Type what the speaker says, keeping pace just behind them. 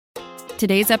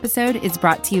Today's episode is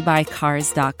brought to you by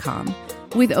Cars.com.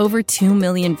 With over 2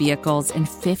 million vehicles and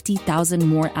 50,000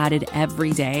 more added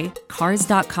every day,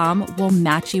 Cars.com will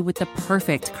match you with the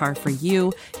perfect car for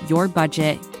you, your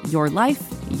budget, your life,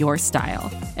 your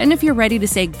style. And if you're ready to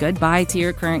say goodbye to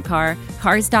your current car,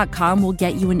 Cars.com will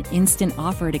get you an instant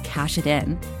offer to cash it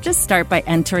in. Just start by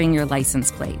entering your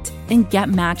license plate and get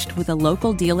matched with a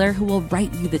local dealer who will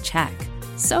write you the check.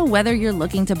 So whether you're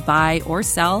looking to buy or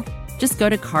sell, just go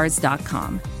to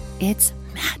Cars.com. It's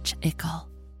magical.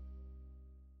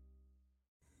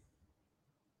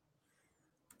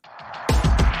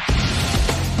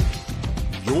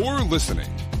 You're listening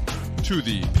to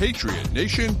the Patriot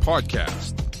Nation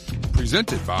podcast,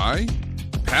 presented by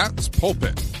Pat's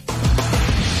Pulpit.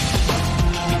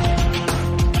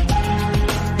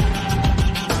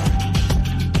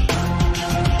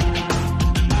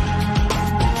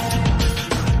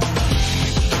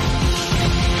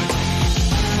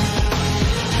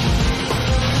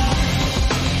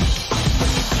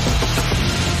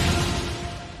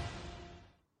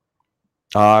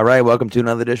 All right, welcome to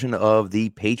another edition of the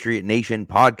Patriot Nation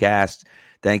podcast.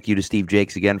 Thank you to Steve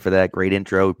Jakes again for that great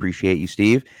intro. Appreciate you,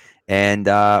 Steve. And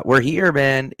we're here,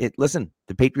 man. Listen,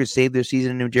 the Patriots saved their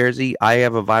season in New Jersey. I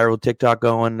have a viral TikTok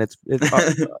going.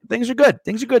 Things are good.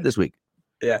 Things are good this week.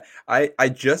 Yeah, I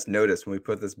just noticed when we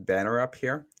put this banner up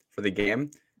here for the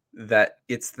game that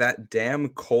it's that damn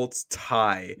Colts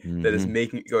tie that is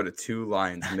making it go to two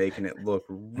lines, making it look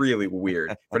really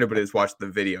weird. For anybody who's watched the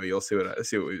video, you'll see what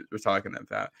we're talking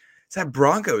about. It's that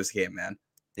Broncos game, man.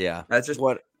 Yeah, that's just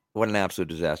what an absolute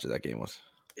disaster that game was.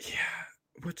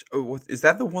 Yeah, what is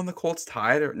that the one the Colts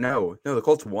tied or no? The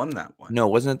Colts won that one. No,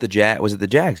 wasn't it Was it the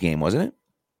Jags game? Wasn't it?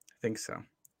 I think so.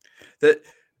 That.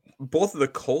 Both of the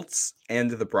Colts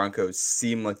and the Broncos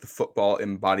seem like the football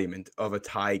embodiment of a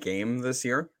tie game this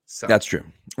year. So that's true.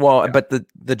 Well, yeah. But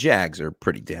the Jags are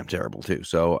pretty damn terrible too.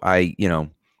 So I'm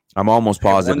almost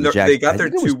positive the Jags. They got their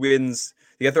two wins.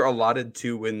 They got their allotted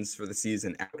 2 wins for the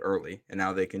season out early, and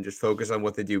now they can just focus on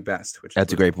what they do best.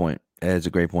 That's a great point. That's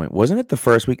a great point. Wasn't it the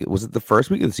first week? Was it the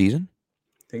first week of the season?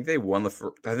 I think they won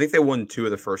I think they won 2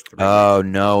 of the first 3. Oh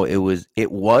no, it was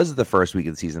the first week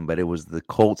of the season, but it was the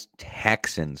Colts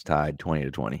Texans tied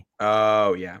 20-20.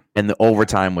 Oh yeah, and the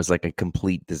overtime was like a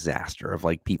complete disaster of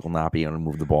like people not being able to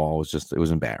move the ball. It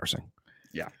was embarrassing.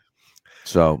 Yeah,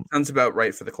 so sounds about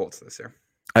right for the Colts this year.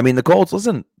 I mean, the Colts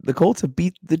have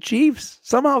beat the Chiefs.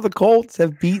 Somehow the Colts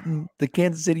have beaten the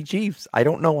Kansas City Chiefs. I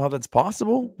don't know how that's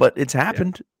possible, but it's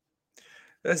happened.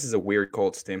 Yeah. This is a weird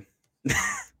Colts team.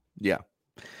 Yeah.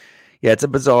 Yeah, it's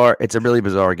a really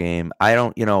bizarre game.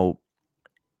 Sam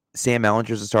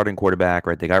Ehlinger's a starting quarterback,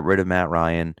 right? They got rid of Matt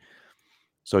Ryan.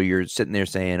 So you're sitting there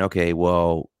saying, okay,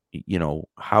 well,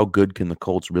 how good can the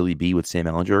Colts really be with Sam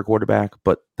Ehlinger a quarterback?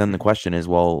 But then the question is,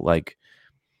 well, like,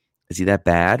 is he that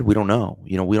bad? We don't know.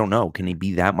 We don't know. Can he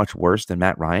be that much worse than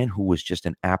Matt Ryan, who was just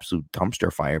an absolute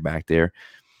dumpster fire back there?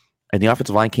 And the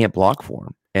offensive line can't block for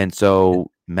him. And so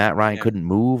Matt Ryan couldn't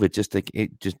move.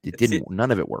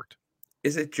 None of it worked.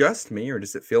 Is it just me, or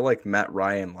does it feel like Matt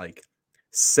Ryan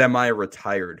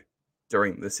semi-retired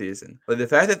during the season? Like the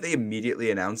fact that they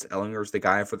immediately announced Ehlinger's the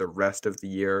guy for the rest of the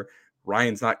year.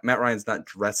 Matt Ryan's not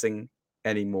dressing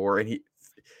anymore, and he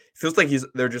feels like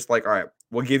they're just like, all right,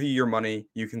 we'll give you your money.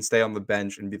 You can stay on the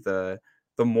bench and be the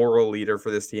moral leader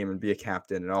for this team and be a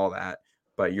captain and all that,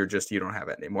 but you don't have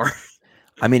it anymore.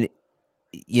 I mean,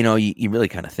 you really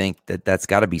kind of think that's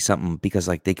got to be something, because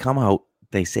like they come out.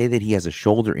 They say that he has a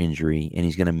shoulder injury and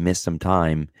he's going to miss some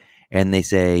time. And they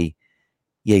say,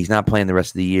 yeah, he's not playing the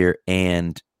rest of the year.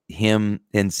 And him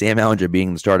and Sam Ehlinger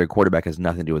being the starter quarterback has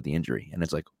nothing to do with the injury. And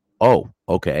it's like, oh,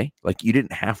 okay. Like you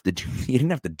didn't have to do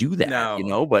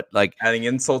that, but like adding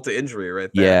insult to injury right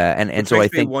there. Yeah. And so I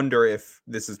think wonder if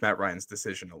this is Matt Ryan's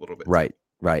decision a little bit. Right.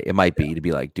 It might be to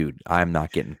be like, dude, I'm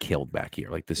not getting killed back here.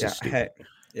 Like this is stupid.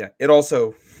 Yeah. It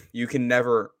also, you can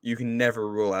never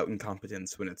rule out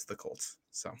incompetence when it's the Colts.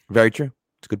 So very true.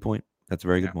 It's a good point. That's a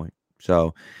very good point.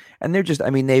 So, and they're just,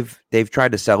 they've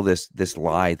tried to sell this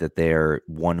lie that they're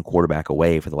one quarterback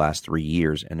away for the last 3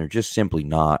 years, and they're just simply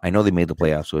not. I know they made the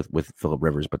playoffs with Phillip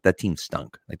Rivers, but that team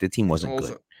stunk. Like the team wasn't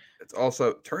good. It's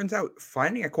also turns out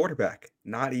finding a quarterback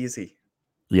not easy.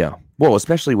 Yeah. Well,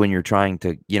 especially when you're trying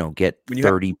to, get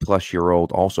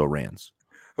 30-plus-year-old also rans.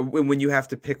 When you have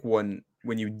to pick one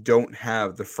when you don't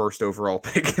have the first overall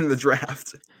pick in the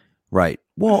draft. Right.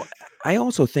 Well, I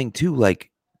also think too, like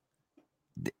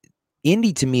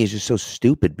Indy to me is just so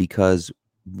stupid, because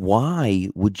why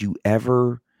would you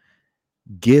ever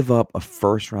give up a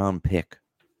first round pick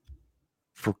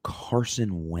for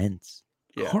Carson Wentz?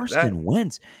 Yeah, Carson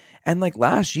Wentz. And like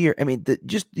last year, I mean,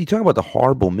 just you talk about the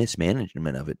horrible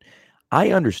mismanagement of it.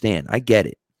 I understand. I get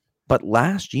it. But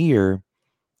last year,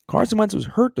 Carson Wentz was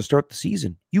hurt to start the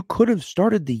season. You could have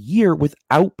started the year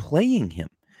without playing him.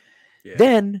 Yeah.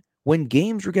 Then, when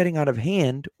games were getting out of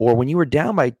hand, or when you were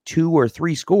down by 2 or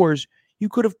 3 scores, you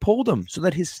could have pulled him so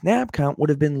that his snap count would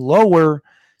have been lower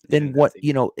than what,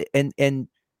 and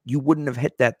you wouldn't have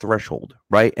hit that threshold,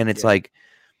 right? And it's like,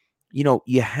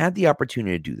 you had the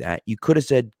opportunity to do that. You could have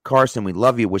said, Carson, we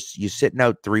love you. You're sitting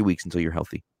out 3 weeks until you're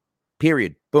healthy.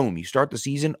 Period. Boom. You start the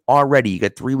season already. You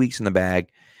got 3 weeks in the bag.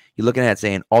 You're looking at it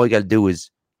saying, all you got to do is,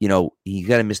 you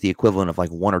got to miss the equivalent of like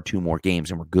 1 or 2 more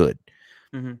games and we're good.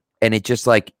 Mm-hmm. And it just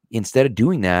like, instead of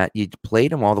doing that, you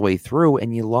played him all the way through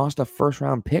and you lost a first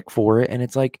round pick for it. And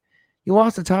it's like, you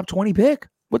lost a top 20 pick.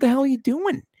 What the hell are you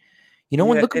doing?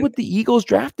 And look at what the Eagles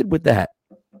drafted with that.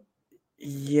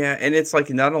 Yeah. And it's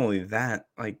like, not only that,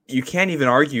 like you can't even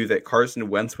argue that Carson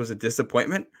Wentz was a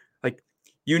disappointment. Like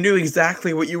you knew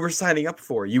exactly what you were signing up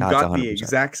for. You got 100%. The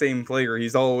exact same player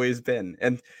he's always been.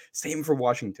 And same for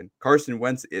Washington. Carson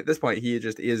Wentz, at this point, he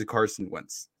just is Carson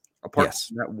Wentz. Apart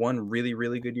from that one really,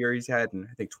 really good year he's had, and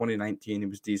I think 2019 he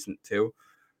was decent too.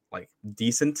 Like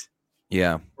decent.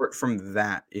 Yeah. Apart from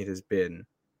that, it has been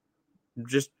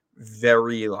just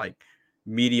very like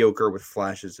mediocre with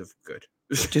flashes of good.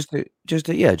 just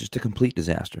a complete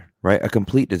disaster, right? A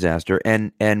complete disaster.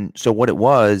 And so what it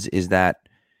was is that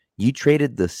you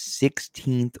traded the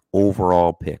 16th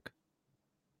overall pick.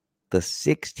 The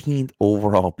 16th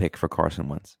overall pick for Carson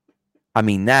Wentz. I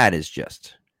mean, that's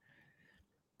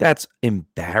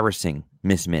embarrassing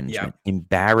mismanagement. Yeah.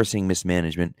 Embarrassing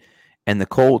mismanagement. And the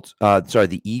Colts,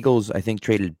 the Eagles, I think,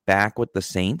 traded back with the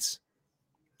Saints,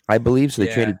 I believe. So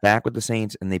they traded back with the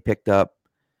Saints and they picked up.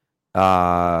 Is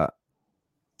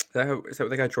that what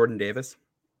they got, Jordan Davis?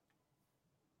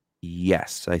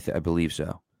 Yes, I believe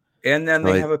so. And then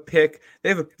they have a pick. They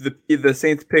have the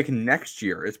Saints pick next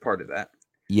year as part of that.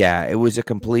 Yeah, it was a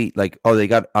complete so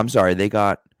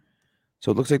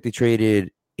it looks like they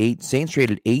traded Saints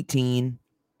traded 18,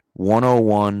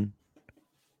 101,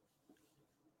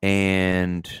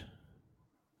 and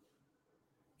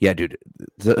yeah, dude.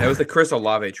 That was the Chris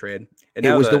Olave trade. And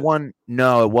it was the one.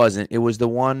 No, it wasn't. It was the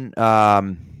one.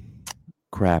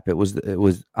 Crap. It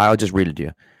was. I'll just read it to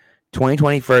you.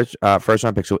 2020 first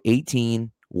round pick. So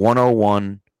 18,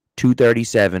 101,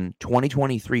 237,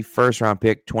 2023 first round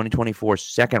pick, 2024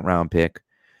 second round pick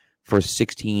for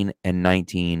 16 and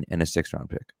 19 and a 6th round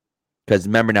pick. Because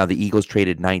remember now, the Eagles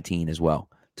traded 19 as well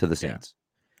to the Saints.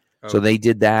 Yeah. So they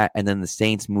did that, and then the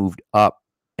Saints moved up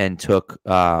and took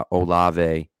Olave.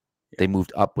 Yeah. They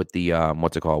moved up with the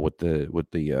with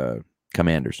the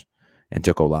Commanders and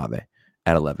took Olave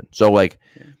at 11. So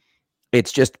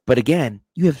it's just, but again,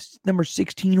 you have number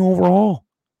 16 overall.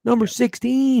 Number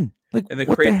 16. Like,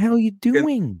 what the hell are you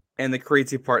doing? And the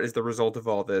crazy part is the result of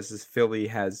all this is Philly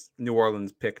has New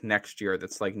Orleans pick next year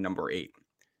that's like number 8.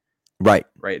 Right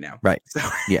now. Right. So,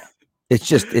 yeah. It's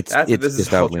just it's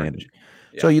just outlandish.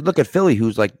 Yeah. So you look at Philly,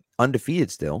 who's like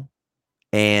undefeated still,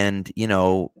 and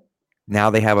now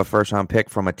they have a first round pick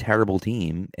from a terrible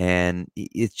team, and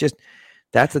it's just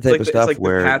that's the type of stuff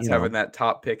where the Pats having that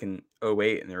top pick in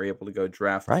 2008 and they're able to go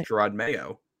draft Gerard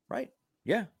Mayo. Right.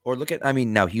 Yeah. Or look at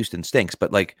now Houston stinks,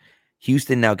 but like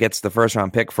Houston now gets the first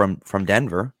round pick from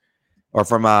Denver, or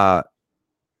from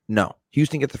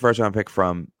Houston gets the first round pick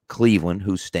from Cleveland,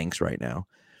 who stinks right now.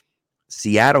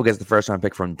 Seattle gets the first round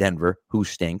pick from Denver, who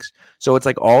stinks. So it's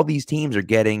like all these teams are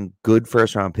getting good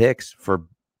first round picks for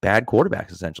bad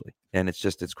quarterbacks, essentially. And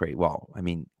it's great. Well, I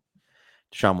mean,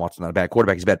 Deshaun Watson's not a bad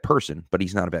quarterback. He's a bad person, but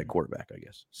he's not a bad quarterback, I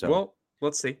guess. So, well,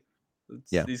 let's see.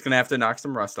 He's going to have to knock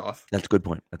some rust off. That's a good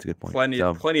point. Plenty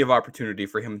of opportunity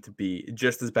for him to be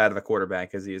just as bad of a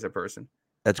quarterback as he is a person.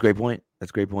 That's a great point.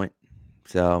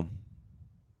 So,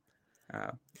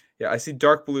 I see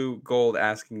Dark Blue Gold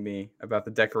asking me about the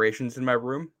decorations in my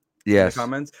room. Yes. In the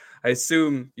comments. I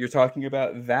assume you're talking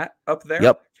about that up there.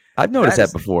 Yep. I've noticed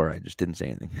that before. I just didn't say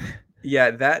anything. Yeah,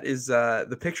 that is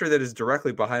the picture that is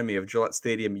directly behind me of Gillette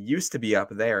Stadium used to be up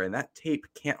there, and that tape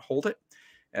can't hold it,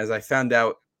 as I found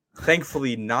out,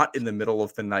 thankfully not in the middle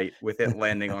of the night with it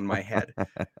landing on my head.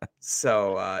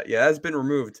 So, that's been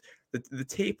removed. The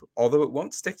tape, although it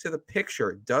won't stick to the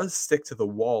picture, does stick to the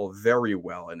wall very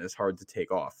well and is hard to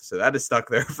take off. So that is stuck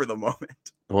there for the moment.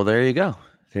 Well, there you go.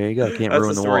 Can't ruin the wall.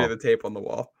 That's the story of the tape on the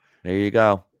wall. There you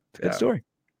go. It's a good story.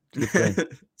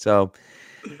 So,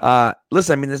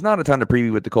 listen, I mean, there's not a ton to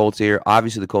preview with the Colts here.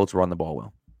 Obviously, the Colts run the ball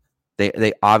well.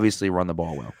 They obviously run the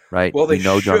ball well, right? Well, we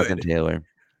know Jonathan Taylor.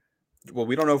 Well,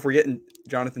 we don't know if we're getting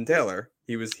Jonathan Taylor.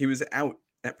 He was out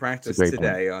at practice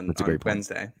today on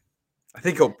Wednesday. I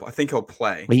think he'll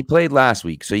play. Well, he played last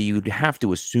week, so you'd have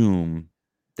to assume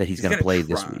that he's going to play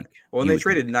this week. Well, and they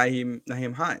traded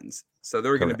Nyheim Hines, so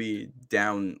they're going to be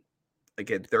down.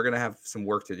 Again, they're going to have some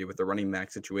work to do with the running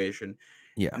back situation.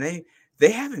 Yeah, and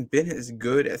they haven't been as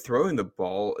good at throwing the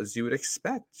ball as you would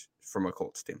expect from a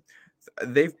Colts team.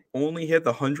 They've only hit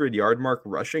the 100-yard mark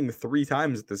rushing 3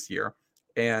 times this year,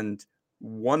 and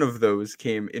one of those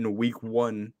came in week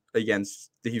 1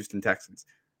 against the Houston Texans.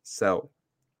 So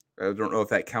I don't know if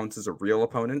that counts as a real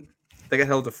opponent. They got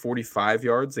held to 45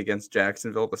 yards against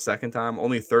Jacksonville the second time,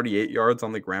 only 38 yards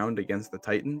on the ground against the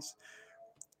Titans.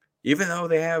 Even though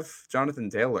they have Jonathan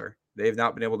Taylor, they've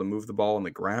not been able to move the ball on the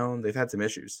ground. They've had some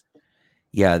issues.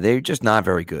 Yeah, they're just not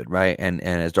very good, right? And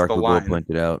as Dark Blue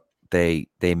pointed out, they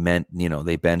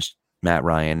benched Matt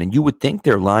Ryan, and you would think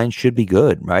their line should be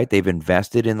good, right? They've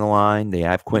invested in the line. They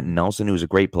have Quentin Nelson, who's a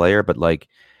great player, but like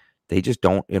they just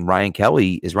don't. And Ryan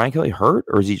Kelly, is Ryan Kelly hurt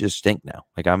or is he just stink now?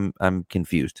 Like I'm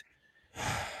confused.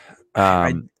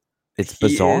 It's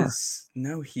bizarre.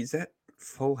 No, he's at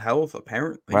full health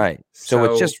apparently. Right.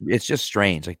 So it's just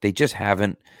strange. Like they just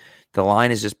haven't. The line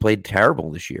has just played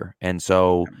terrible this year, and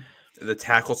so the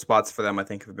tackle spots for them, I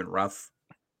think, have been rough.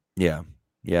 Yeah.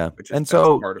 And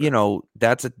so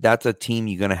that's a team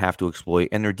you're going to have to exploit,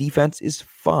 and their defense is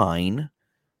fine.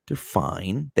 They're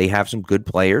fine. They have some good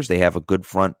players. They have a good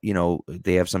front.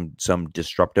 They have some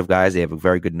disruptive guys. They have a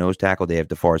very good nose tackle. They have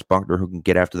DeForest Buckner who can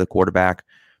get after the quarterback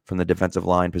from the defensive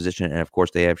line position, and of course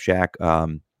they have Shaq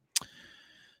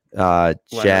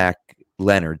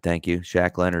Leonard. Thank you,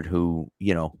 Shaq Leonard, who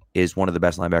is one of the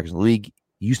best linebackers in the league.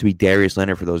 He used to be Darius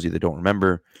Leonard for those of you that don't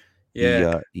remember.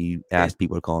 Yeah, he asked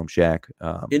people to call him Shaq.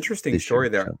 Interesting story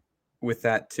there with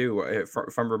that too. If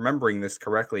I'm remembering this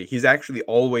correctly, he's actually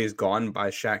always gone by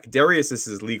Shaq. Darius is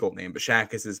his legal name, but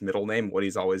Shaq is his middle name, what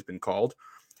he's always been called.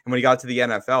 And when he got to the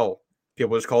NFL,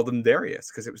 people just called him Darius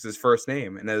because it was his first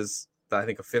name. And as I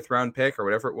think a 5th-round pick or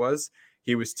whatever it was,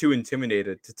 he was too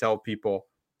intimidated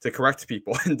to correct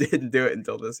people and didn't do it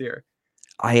until this year.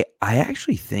 I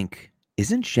actually think,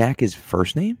 isn't Shaq his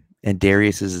first name and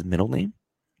Darius is his middle name?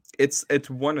 It's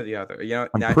one or the other.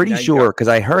 I'm pretty sure because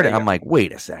I heard it. I'm like,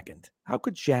 wait a second. How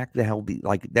could Shaq the hell be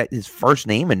like that? His first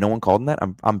name and no one called him that.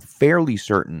 I'm fairly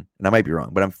certain, and I might be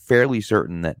wrong, but I'm fairly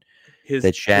certain that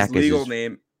Shaq his legal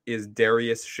name is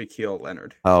Darius Shaquille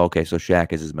Leonard. Oh, okay. So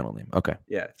Shaq is his middle name. Okay.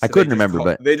 Yeah. So I couldn't remember,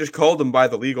 but they just called him by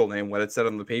the legal name when it said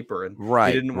on the paper, and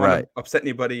he didn't want to upset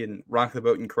anybody and rock the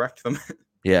boat and correct them.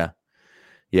 Yeah.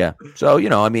 So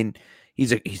I mean.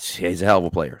 He's a hell of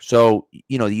a player. So,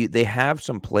 they have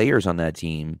some players on that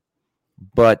team,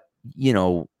 but,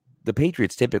 the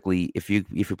Patriots typically, if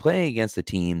you're playing against a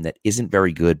team that isn't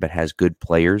very good but has good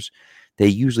players, they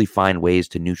usually find ways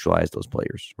to neutralize those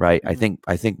players, right? Mm-hmm.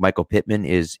 I think Michael Pittman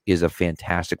is a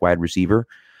fantastic wide receiver.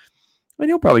 And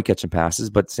he'll probably catch some passes,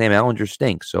 but Sam Ehlinger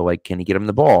stinks. So, like, can he get him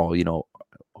the ball?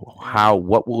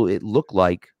 What will it look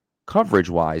like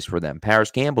coverage-wise for them?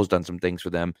 Paris Campbell's done some things for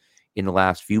them in the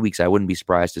last few weeks. I wouldn't be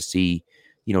surprised to see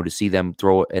them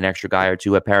throw an extra guy or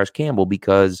two at Paris Campbell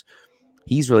because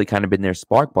he's really kind of been their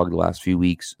spark plug the last few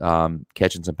weeks,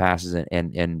 catching some passes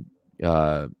and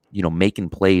making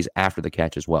plays after the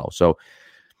catch as well. So,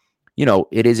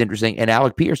 it is interesting. And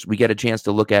Alec Pierce, we get a chance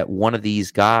to look at one of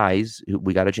these guys.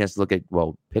 We got a chance to look at,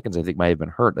 Pickens, I think, might have been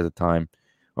hurt at the time,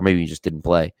 or maybe he just didn't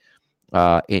play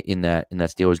in that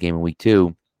Steelers game in week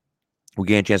 2. We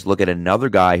get a chance to look at another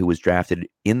guy who was drafted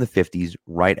in the 50s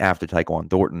right after Tyquan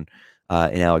Thornton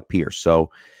and Alec Pierce.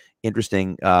 So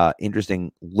interesting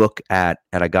look at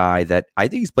a guy that I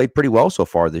think he's played pretty well so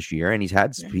far this year, and he's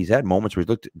had moments where he's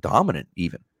looked dominant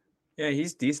even. Yeah,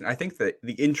 he's decent. I think that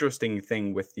the interesting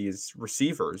thing with these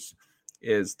receivers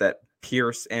is that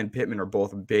Pierce and Pittman are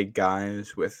both big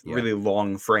guys with really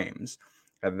long frames.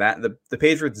 And that the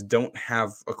Patriots don't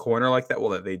have a corner like that.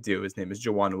 Well, they do. His name is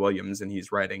Jawan Williams, and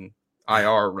he's riding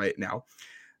IR right now.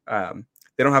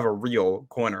 They don't have a real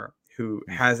corner who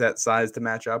has that size to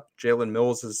match up. Jalen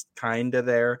Mills is kind of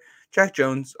there. Jack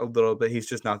Jones a little bit. He's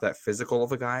just not that physical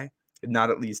of a guy. Not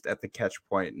at least at the catch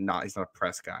point. He's not a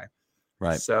press guy.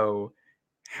 Right. So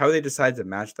how they decide to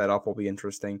match that up will be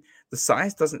interesting. The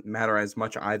size doesn't matter as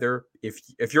much either.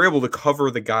 If you're able to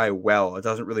cover the guy well, it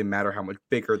doesn't really matter how much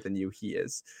bigger than you he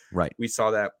is. Right. We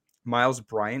saw that Miles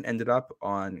Bryant ended up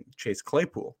on Chase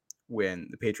Claypool when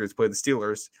the Patriots played the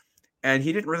Steelers, and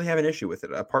he didn't really have an issue with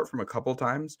it. Apart from a couple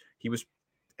times, he was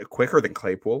quicker than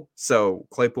Claypool, so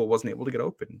Claypool wasn't able to get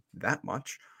open that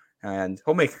much, and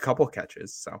he'll make a couple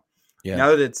catches. So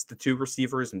now that it's the 2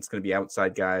 receivers and it's going to be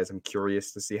outside guys, I'm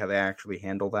curious to see how they actually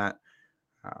handle that.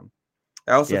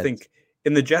 I also think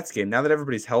in the Jets game, now that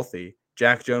everybody's healthy,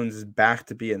 Jack Jones is back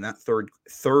to be in that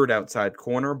third outside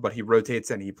corner, but he rotates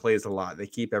and he plays a lot. They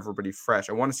keep everybody fresh.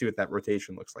 I want to see what that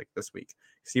rotation looks like this week,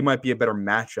 because he might be a better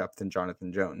matchup than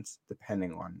Jonathan Jones,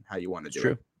 depending on how you want to do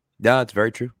it. Yeah, it's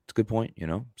very true. It's a good point,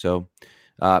 So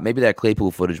maybe that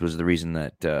Claypool footage was the reason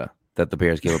that the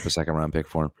Bears gave up a second-round pick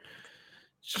for him.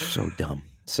 So dumb.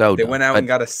 They went out and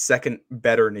got a second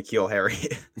better N'Keal Harry.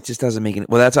 It just doesn't make any.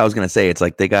 Well, that's what I was gonna say. It's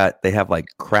like they have like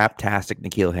craptastic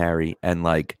N'Keal Harry and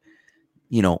like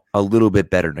a little bit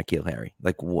better N'Keal Harry.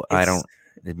 Like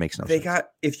it makes no sense.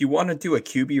 If you want to do a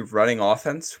QB running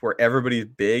offense where everybody's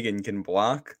big and can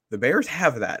block, the Bears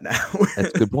have that now.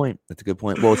 That's a good point.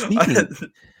 Well,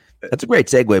 that's a great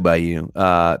segue by you,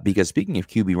 because speaking of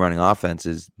QB running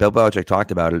offenses, Bill Belichick talked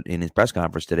about it in his press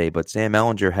conference today, but Sam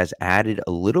Ehlinger has added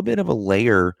a little bit of a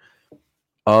layer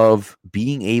of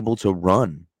being able to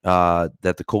run that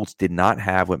the Colts did not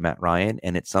have with Matt Ryan,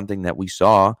 and it's something that we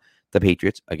saw the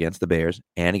Patriots against the Bears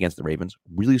and against the Ravens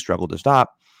really struggled to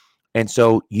stop. And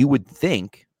so you would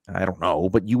think, I don't know,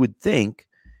 but you would think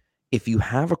if you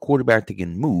have a quarterback that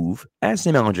can move, as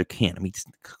Sam Ehlinger can, I mean, it's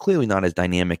clearly not as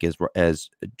dynamic as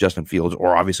Justin Fields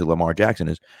or obviously Lamar Jackson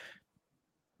is,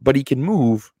 but he can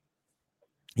move.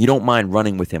 You don't mind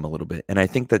running with him a little bit. And I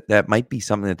think that might be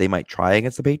something that they might try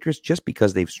against the Patriots just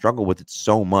because they've struggled with it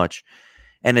so much.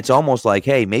 And it's almost like,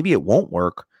 hey, maybe it won't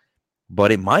work,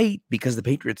 but it might, because the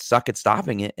Patriots suck at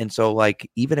stopping it. And so, like,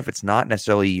 even if it's not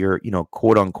necessarily your,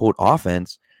 quote unquote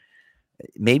offense,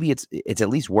 maybe it's at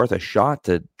least worth a shot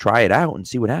to try it out and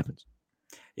see what happens.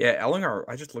 Yeah, Ehlinger,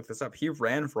 I just looked this up. He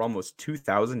ran for almost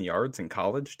 2,000 yards in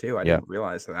college too. I didn't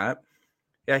realize that.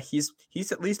 Yeah, he's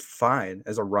at least fine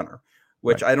as a runner,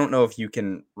 which I don't know if you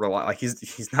can rely. Like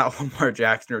he's not Lamar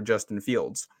Jackson or Justin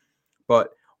Fields, but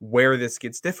where this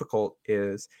gets difficult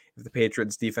is if the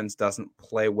Patriots defense doesn't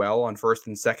play well on first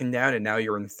and second down, and now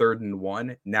you're in 3rd and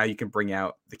 1, now you can bring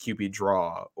out the QB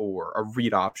draw or a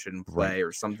read option play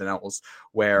or something else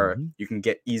where you can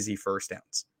get easy first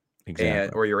downs.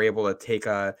 Exactly. Or you're able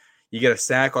to you get a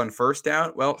sack on first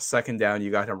down. Well, second down,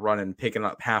 you got to run and picking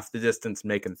up half the distance,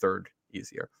 making third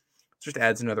easier. It just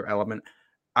adds another element.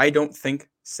 I don't think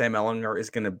Sam Ehlinger is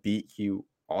going to beat you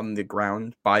on the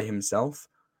ground by himself.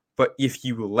 But if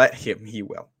you let him, he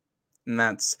will. And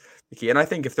that's the key. And I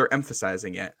think if they're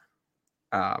emphasizing it,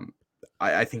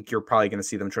 I think you're probably going to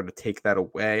see them try to take that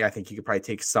away. I think you could probably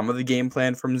take some of the game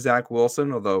plan from Zach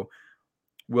Wilson, although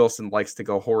Wilson likes to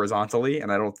go horizontally.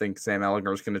 And I don't think Sam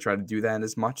Ehlinger is going to try to do that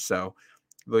as much. So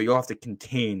you'll have to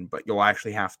contain, but you'll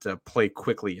actually have to play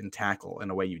quickly and tackle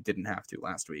in a way you didn't have to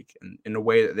last week. And in a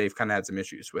way that they've kind of had some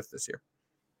issues with this year.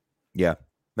 Yeah,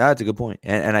 that's a good point.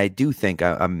 And I do think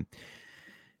I'm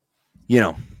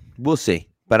we'll see.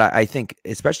 But I think,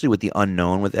 especially with the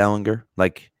unknown with Ehlinger,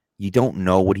 like, you don't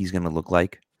know what he's going to look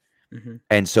like. Mm-hmm.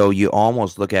 And so you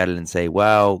almost look at it and say,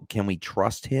 well, can we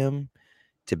trust him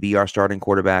to be our starting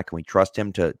quarterback? Can we trust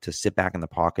him to sit back in the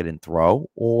pocket and throw?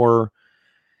 Or,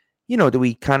 do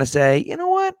we kind of say, you know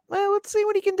what? Well, let's see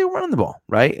what he can do running the ball,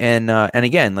 right? And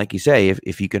again, like you say,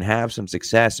 if you can have some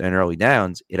success in early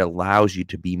downs, it allows you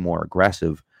to be more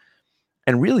aggressive.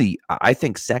 And really, I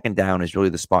think second down is really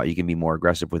the spot you can be more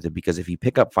aggressive with it, because if you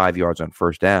pick up 5 yards on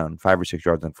first down, 5 or 6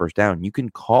 yards on first down, you can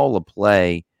call a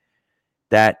play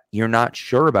that you're not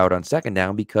sure about on second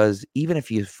down, because even if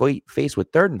you face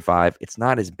with 3rd and 5, it's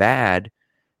not as bad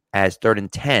as 3rd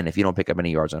and 10 if you don't pick up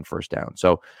any yards on first down.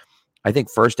 So I think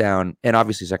first down, and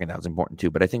obviously second down is important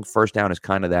too, but I think first down is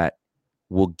kind of that,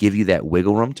 will give you that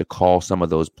wiggle room to call some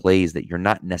of those plays that you're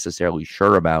not necessarily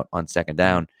sure about on second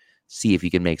down. See if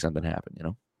you can make something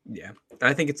happen, Yeah.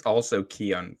 I think it's also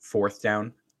key on 4th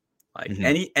down. Like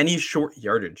any short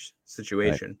yardage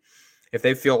situation. Right. If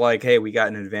they feel like, hey, we got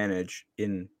an advantage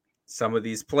in some of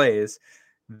these plays,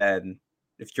 then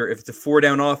if it's a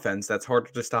 4-down offense, that's harder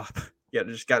to stop. You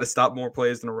just got to stop more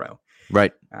plays in a row.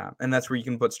 Right. And that's where you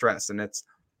can put stress. And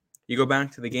you go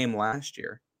back to the game last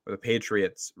year where the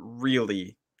Patriots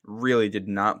really, really did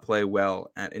not play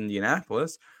well at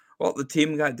Indianapolis. Well, the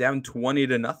team got down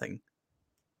 20-0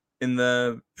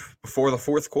 before the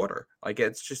 4th quarter. Like,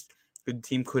 it's just the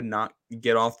team could not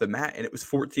get off the mat, and it was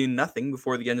 14-0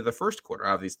 before the end of the 1st quarter.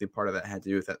 Obviously, part of that had to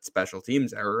do with that special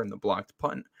teams error and the blocked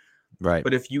punt. Right.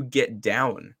 But if you get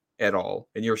down at all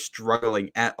and you're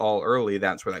struggling at all early,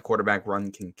 that's where that quarterback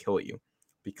run can kill you.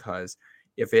 Because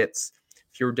if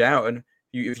you're down,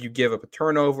 if you give up a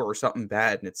turnover or something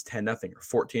bad and it's 10-0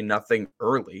 or 14-0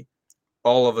 early,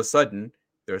 all of a sudden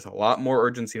there's a lot more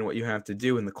urgency in what you have to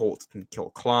do, and the Colts can kill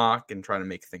clock and try to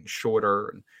make things shorter,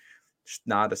 and just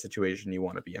not a situation you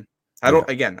want to be in. I don't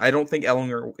think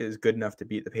Ehlinger is good enough to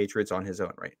beat the Patriots on his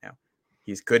own right now.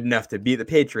 He's good enough to beat the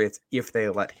Patriots if they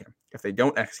let him. If they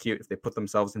don't execute, if they put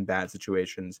themselves in bad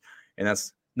situations, and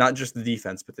that's not just the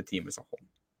defense, but the team as a whole.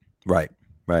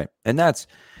 Right. And that's,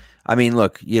 I mean,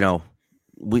 look,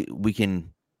 we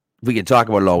can talk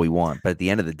about it all we want, but at the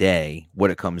end of the day,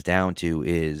 what it comes down to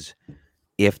is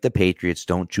if the Patriots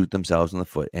don't shoot themselves in the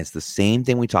foot, and it's the same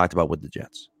thing we talked about with the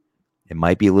Jets. It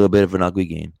might be a little bit of an ugly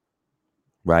game,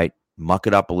 right? Muck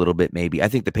it up a little bit, maybe. I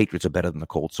think the Patriots are better than the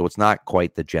Colts, so it's not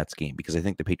quite the Jets game because I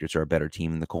think the Patriots are a better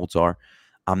team than the Colts are.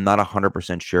 I'm not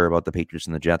 100% sure about the Patriots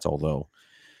and the Jets, although,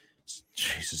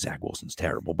 Jesus, Zach Wilson's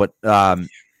terrible. But, but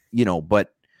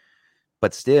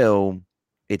still,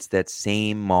 it's that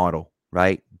same model,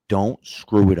 right? Don't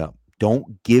screw it up.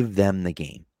 Don't give them the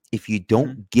game. If you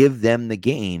don't give them the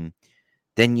game,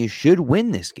 then you should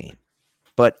win this game.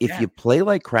 But if you play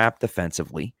like crap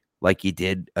defensively, like you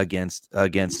did against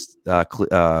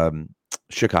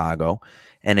Chicago,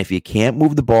 and if you can't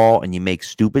move the ball and you make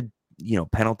stupid,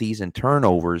 penalties and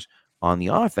turnovers on the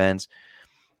offense,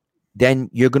 then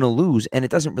you're going to lose. And it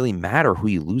doesn't really matter who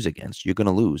you lose against. You're going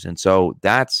to lose. And so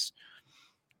that's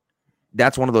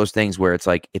one of those things where it's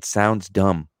like, it sounds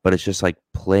dumb, but it's just like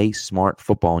play smart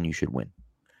football and you should win.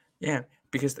 Yeah,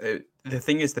 because the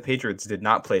thing is, the Patriots did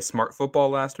not play smart football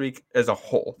last week as a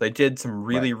whole. They did some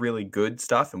really, really good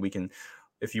stuff, and we can,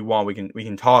 if you want, we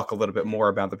can talk a little bit more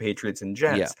about the Patriots and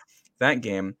Jets that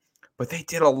game. But they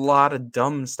did a lot of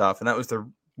dumb stuff, and that was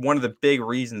one of the big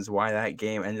reasons why that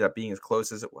game ended up being as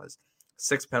close as it was.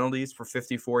 6 penalties for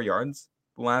 54 yards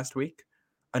last week,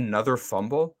 another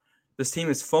fumble. This team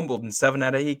has fumbled in 7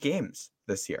 out of 8 games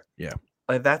this year. Yeah,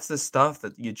 like that's the stuff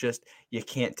that you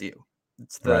can't do.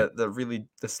 It's the really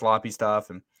sloppy stuff.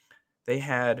 And they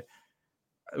had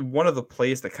one of the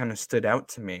plays that kind of stood out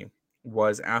to me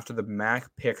was after the Mac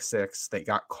pick 6 that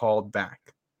got called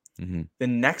back. Mm-hmm. The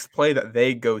next play that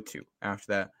they go to after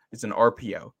that is an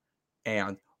RPO.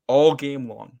 And all game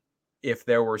long, if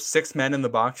there were 6 men in the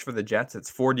box for the Jets,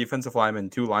 it's 4 defensive linemen,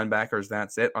 2 linebackers.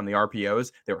 That's it. On the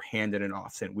RPOs, they were handing it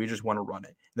off, saying, we just want to run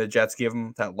it. The Jets give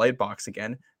them that light box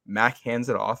again. Mac hands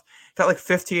it off. Got like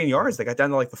 15 yards. They got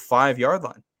down to like the 5-yard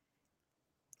line.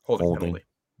 Holding penalty.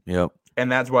 Yep.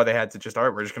 And that's why they had to just, all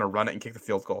right, we're just going to run it and kick the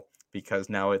field goal, because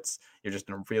now you're just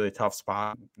in a really tough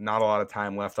spot. Not a lot of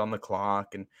time left on the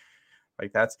clock. And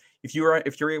like if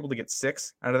you're able to get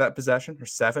 6 out of that possession, or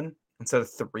 7 instead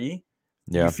of 3,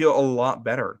 you feel a lot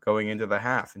better going into the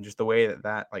half. And just the way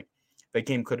that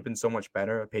game could have been so much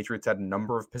better. The Patriots had a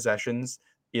number of possessions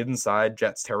inside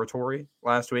Jets territory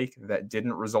last week that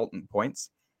didn't result in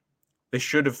points. They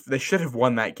should have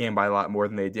won that game by a lot more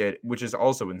than they did, which is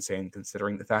also insane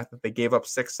considering the fact that they gave up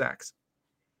 6 sacks.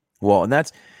 Well, and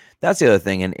that's the other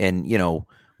thing. And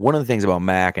one of the things about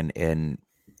Mac and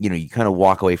you kind of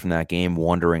walk away from that game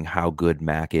wondering how good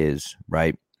Mac is,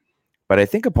 right? But I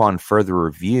think upon further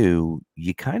review,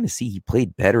 you kind of see he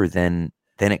played better than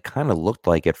it kind of looked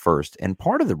like at first. And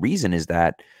part of the reason is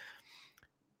that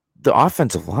the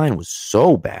offensive line was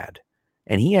so bad,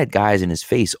 and he had guys in his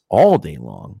face all day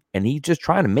long, and he's just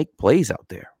trying to make plays out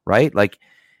there, right? Like,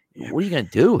 what are you going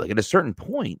to do? Like, at a certain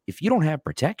point, if you don't have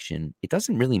protection, it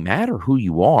doesn't really matter who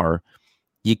you are.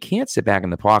 You can't sit back in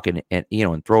the pocket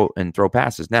and throw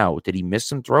passes. Now, did he miss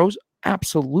some throws?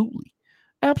 Absolutely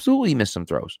missed some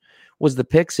throws. Was the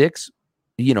pick 6,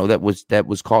 that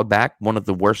was called back, one of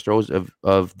the worst throws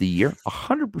of the year?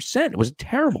 100%. It was a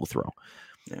terrible throw.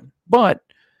 Yeah. But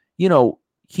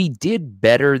he did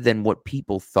better than what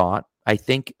people thought, I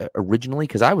think, originally,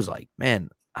 because I was like, man,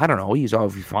 I don't know, he's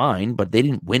obviously fine, but they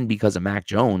didn't win because of Mac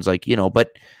Jones.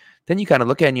 But then you kind of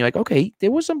look at it and you're like, okay,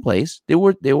 there was some plays. There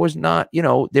was not,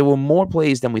 there were more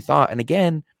plays than we thought. And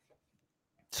again,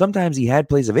 sometimes he had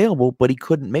plays available, but he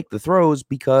couldn't make the throws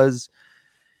because,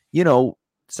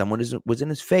 someone was in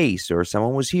his face, or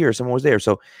someone was here, someone was there.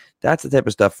 So that's the type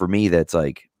of stuff for me that's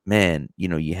like, man,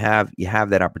 you have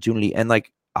that opportunity. And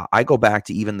like, I go back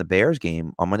to even the Bears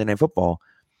game on Monday Night Football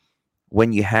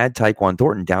when you had Tyquan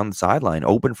Thornton down the sideline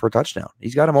open for a touchdown.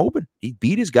 He's got him open. He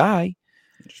beat his guy.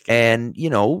 And,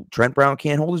 Trent Brown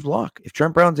can't hold his block. If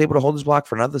Trent Brown's able to hold his block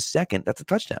for another second, that's a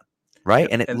touchdown, right?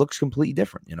 And it looks completely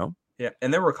different, Yeah,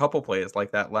 and there were a couple plays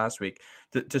like that last week.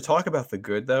 To talk about the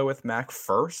good, though, with Mac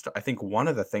first, I think one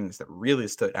of the things that really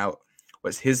stood out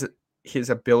was his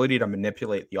ability to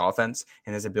manipulate the offense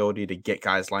and his ability to get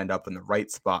guys lined up in the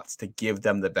right spots to give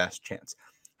them the best chance.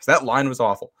 So that line was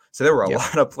awful. So there were a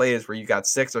lot of plays where you got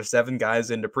 6 or 7 guys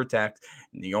in to protect,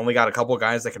 and you only got a couple of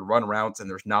guys that can run routes, and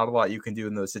there's not a lot you can do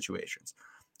in those situations.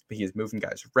 But he's moving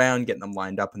guys around, getting them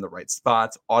lined up in the right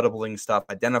spots, audibling stuff,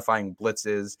 identifying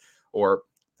blitzes, or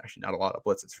actually not a lot of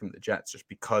blitzes from the Jets just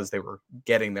because they were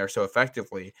getting there so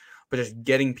effectively, but just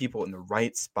getting people in the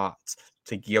right spots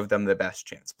to give them the best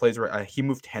chance. Plays where he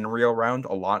moved Henry around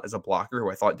a lot as a blocker,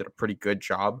 who I thought did a pretty good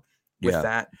job with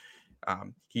that.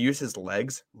 He used his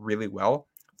legs really well.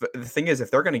 But the thing is,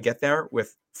 if they're going to get there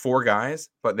with 4 guys,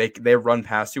 but they run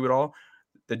past you at all,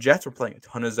 the Jets were playing a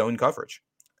ton of zone coverage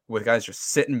with guys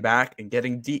just sitting back and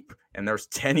getting deep. And there's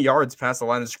 10 yards past the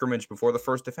line of scrimmage before the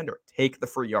first defender. Take the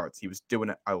free yards. He was doing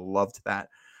it. I loved that.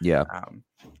 Yeah.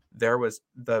 There was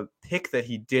the pick that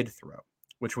he did throw,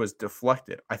 which was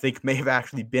deflected. I think may have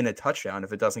actually been a touchdown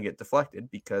if it doesn't get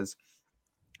deflected, because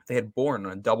they had Bourne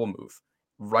on a double move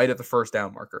right at the first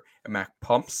down marker. And Mac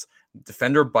pumps,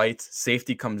 defender bites,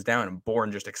 safety comes down, and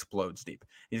Bourne just explodes deep.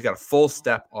 He's got a full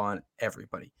step on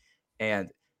everybody. And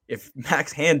if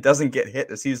Mac's hand doesn't get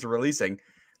hit as he's releasing,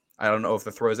 I don't know if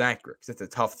the throw is accurate because it's a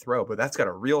tough throw, but that's got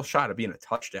a real shot of being a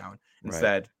touchdown.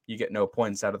 Instead, you get no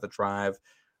points out of the drive.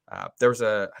 There was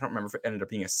I don't remember if it ended up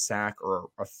being a sack or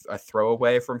a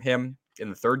throwaway from him in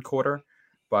the third quarter,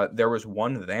 but there was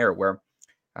one there where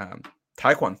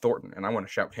Tyquan Thornton, and I want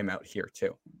to shout him out here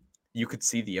too. You could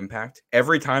see the impact.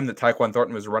 Every time that Tyquan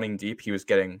Thornton was running deep, he was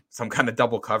getting some kind of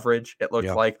double coverage. It looked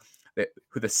like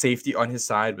who the safety on his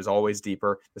side was always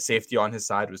deeper. The safety on his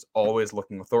side was always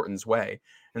looking Thornton's way.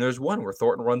 And there's one where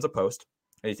Thornton runs a post,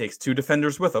 and he takes 2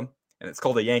 defenders with him, and it's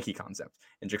called a Yankee concept.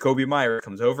 And Jacoby Myers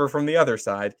comes over from the other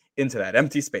side into that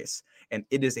empty space, and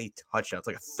it is a touchdown. It's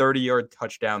like a 30-yard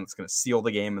touchdown that's going to seal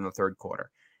the game in the third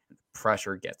quarter. And the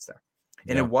pressure gets there.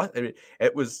 And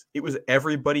it was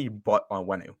everybody but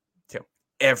Onwenu, too.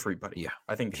 Everybody. Yeah.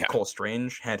 I think Cole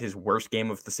Strange had his worst game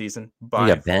of the season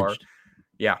by far.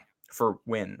 Yeah. For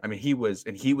win. I mean, he was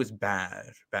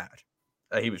bad.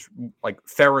 He was like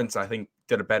Ferentz, I think,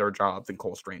 did a better job than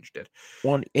Cole Strange did.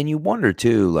 Well, and you wonder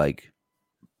too, like,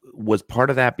 was part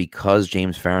of that because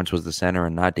James Ferentz was the center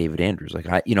and not David Andrews? Like,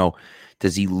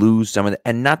 does he lose some of that?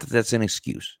 And not that that's an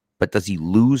excuse, but does he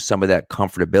lose some of that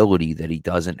comfortability that he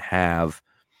doesn't have,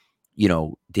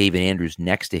 David Andrews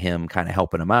next to him, kind of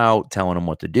helping him out, telling him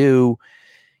what to do?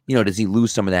 Does he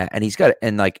lose some of that? And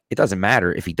it doesn't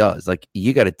matter if he does. Like,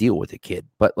 you got to deal with it, kid.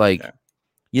 But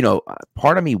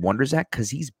part of me wonders that because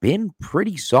he's been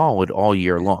pretty solid all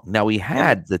year long. Now, he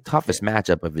had the toughest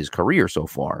matchup of his career so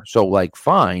far. So,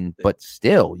 fine, but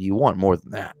still, you want more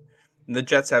than that. And the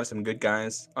Jets have some good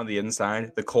guys on the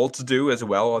inside. The Colts do as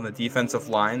well on the defensive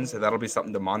line. So that'll be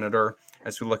something to monitor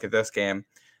as we look at this game.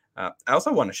 I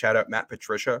also want to shout out Matt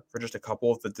Patricia for just a couple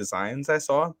of the designs I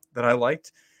saw that I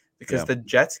liked. Because the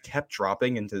Jets kept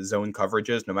dropping into zone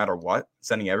coverages no matter what,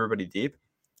 sending everybody deep.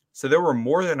 So there were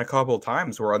more than a couple of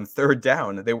times where on third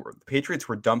down, the Patriots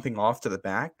were dumping off to the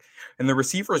back, and the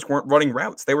receivers weren't running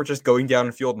routes. They were just going down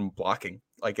the field and blocking.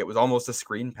 Like, it was almost a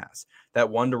screen pass.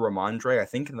 That one to Ramondre, I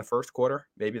think in the first quarter,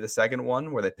 maybe the second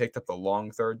one, where they picked up the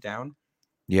long third down.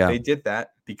 Yeah. They did that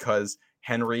because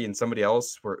Henry and somebody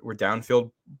else were downfield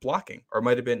blocking. Or it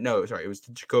might have been, it was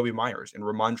Jacoby Myers, and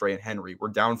Ramondre and Henry were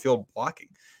downfield blocking.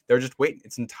 They're just waiting.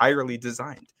 It's entirely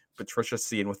designed. Patricia's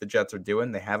seeing what the Jets are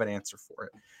doing. They have an answer for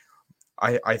it.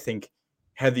 I think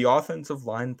had the offensive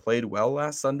line played well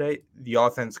last Sunday, the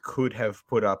offense could have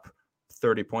put up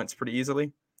 30 points pretty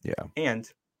easily. Yeah.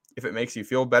 And if it makes you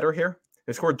feel better here,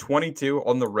 they scored 22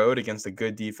 on the road against a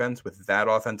good defense with that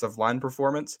offensive line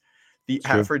performance. The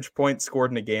average points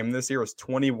scored in a game this year was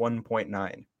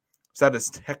 21.9. So that is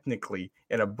technically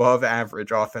an above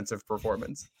average offensive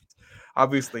performance.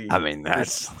 Obviously,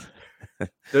 there's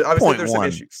some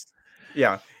issues.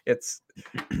 Yeah,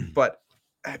 but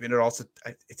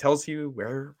it tells you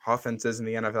where offense is in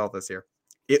the NFL this year.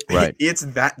 It's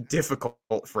that difficult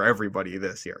for everybody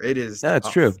this year. It is. That's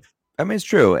true. It's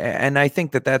true. And I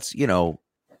think that's,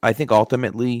 I think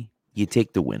ultimately you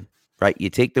take the win, right? You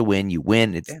take the win, you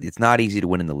win. It's not easy to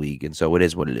win in the league. And so it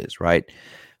is what it is. Right.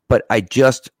 But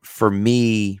for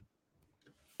me,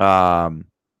 I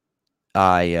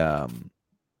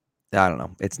don't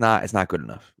know. It's not good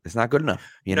enough. It's not good enough,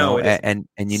 and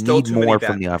you need more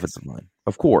from the offensive line,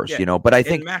 of course, but I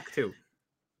think Mac too.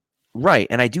 Right.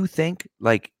 And I do think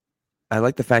I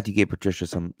like the fact you gave Patricia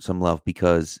some love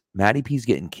because Matty P's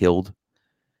getting killed.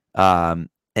 And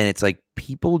it's like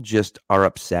people just are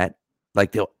upset.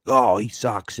 Like he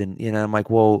sucks. And I'm like,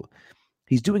 well,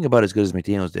 he's doing about as good as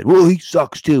McDaniels did. Well, he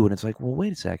sucks too. And it's like, well,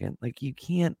 wait a second. Like, you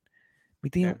can't.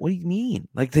 McDaniel, what do you mean?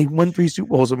 Like, they won 3 Super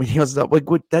Bowls. McDaniel's up. Like,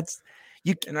 what? That's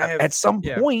you. At some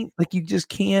point, like, you just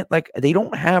can't. Like, they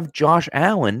don't have Josh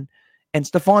Allen and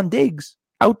Stephon Diggs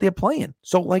out there playing.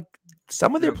 So, like,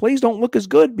 some of their plays don't look as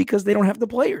good because they don't have the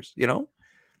players.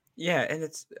 Yeah, and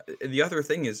it's the other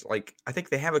thing is like I think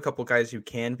they have a couple guys who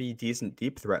can be decent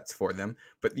deep threats for them,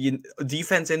 but the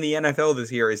defense in the NFL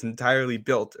this year is entirely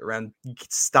built around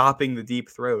stopping the deep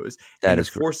throws That and is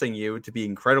correct. forcing you to be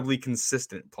incredibly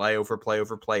consistent, play over play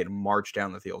over play, and march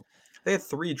down the field. They had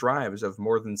 3 drives of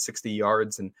more than 60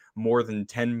 yards and more than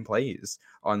 10 plays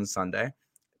on Sunday.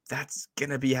 That's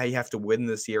going to be how you have to win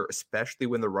this year, especially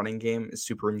when the running game is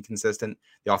super inconsistent.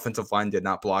 The offensive line did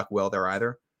not block well there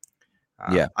either.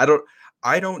 Yeah.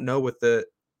 I don't know what the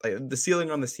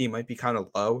ceiling on this team might be kind of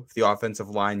low if the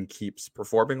offensive line keeps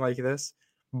performing like this,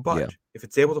 Yeah. but if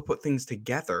it's able to put things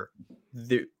together,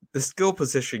 the skill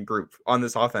position group on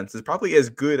this offense is probably as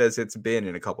good as it's been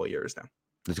in a couple of years now.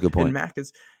 That's a good And point.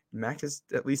 Mac is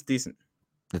at least decent.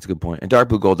 That's a good point. And Dark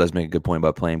Blue Gold does make a good point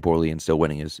about playing poorly and still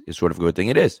winning is sort of a good thing.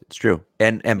 It is. It's true.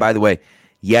 And by the way,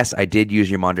 yes, I did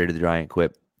use your Monday to the Giant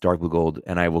quip, Dark Blue Gold,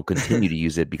 and I will continue to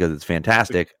use it because it's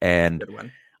fantastic. And Good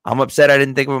one. I'm upset I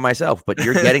didn't think of it myself, but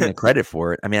you're getting the credit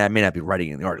for it. I mean, I may not be writing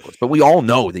in the articles, but we all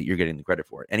know that you're getting the credit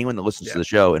for it. Anyone that listens to the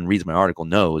show and reads my article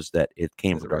knows that it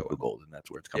came from Dark Blue Gold, and that's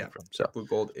where it's coming from. So Blue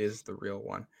Gold is the real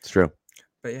one. It's true.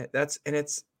 But yeah,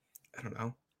 I don't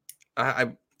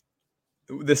know.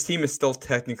 This team is still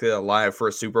technically alive for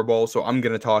a Super Bowl, so I'm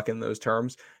going to talk in those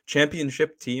terms.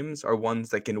 Championship teams are ones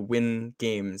that can win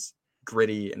games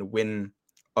gritty and win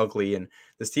ugly, and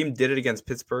this team did it against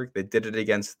Pittsburgh. They did it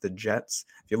against the Jets.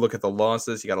 If you look at the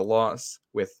losses, you got a loss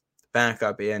with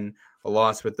backup in, a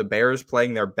loss with the Bears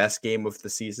playing their best game of the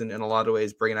season in a lot of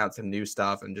ways, bringing out some new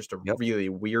stuff, and just a really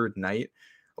weird night.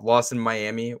 A loss in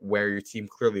Miami where your team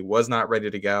clearly was not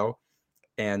ready to go,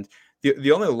 and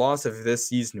the only loss of this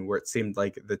season where it seemed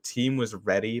like the team was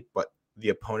ready, but the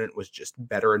opponent was just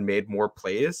better and made more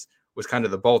plays was kind of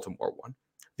the Baltimore one.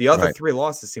 The other 3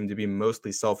 losses seem to be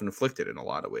mostly self-inflicted in a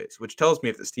lot of ways, which tells me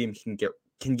if this team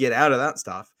can get out of that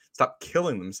stuff, stop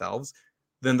killing themselves,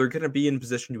 then they're going to be in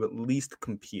position to at least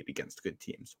compete against good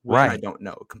teams. I don't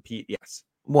know. Compete, yes.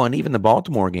 Well, and even the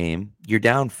Baltimore game, you're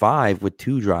down 5 with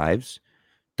 2 drives.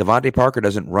 Devontae Parker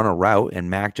doesn't run a route, and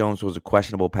Mac Jones was a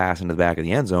questionable pass into the back of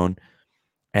the end zone.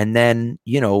 And then,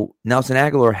 Nelson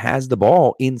Aguilar has the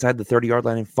ball inside the 30-yard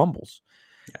line and fumbles.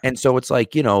 Yeah. And so it's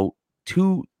like,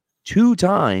 two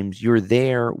times you're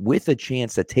there with a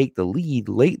chance to take the lead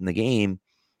late in the game,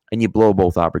 and you blow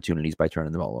both opportunities by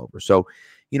turning the ball over. So,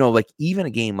 like even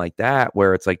a game like that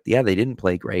where it's like, yeah, they didn't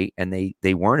play great and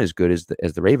they weren't as good as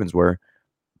the Ravens were,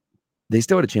 they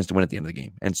still had a chance to win at the end of the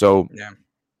game. And so,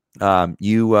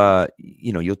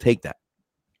 you'll take that.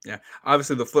 Yeah,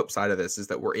 obviously the flip side of this is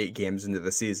that we're 8 games into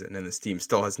the season and this team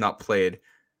still has not played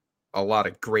a lot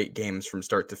of great games from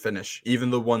start to finish. Even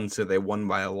the ones that they won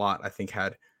by a lot, I think,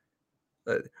 had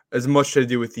as much to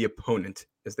do with the opponent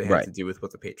as they had to do with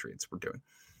what the Patriots were doing.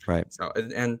 Right. So,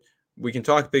 and we can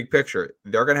talk big picture.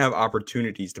 They're going to have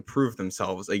opportunities to prove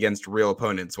themselves against real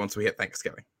opponents once we hit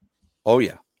Thanksgiving. Oh,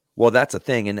 yeah. Well, that's a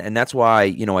thing, and that's why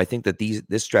I think that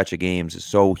this stretch of games is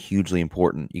so hugely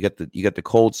important. You got the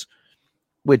Colts,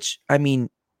 which I mean,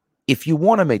 if you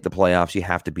want to make the playoffs, you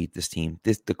have to beat this team.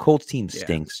 The Colts team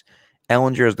stinks.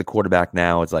 Ellinger is the quarterback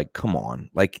now. It's like, come on,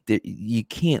 like you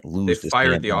can't lose. They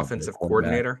fired the offensive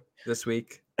coordinator this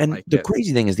week, and the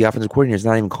crazy thing is the offensive coordinator is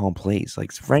not even calling plays.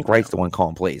 Like Frank Wright's the one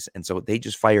calling plays, and so they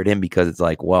just fired him because it's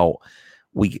like, well,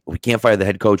 we can't fire the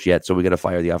head coach yet, so we got to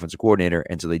fire the offensive coordinator,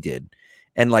 and so they did.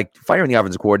 And like firing the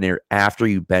offensive coordinator after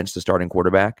you bench the starting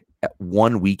quarterback,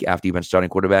 1 week after you bench starting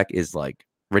quarterback is like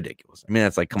ridiculous. I mean,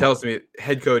 that's like, tells me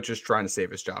head coach is trying to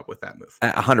save his job with that move.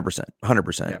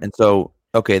 100%. Yeah. And so,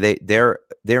 okay, they're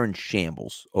in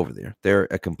shambles over there. They're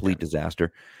a complete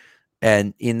disaster.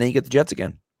 And then you get the Jets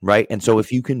again, right? And so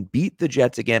if you can beat the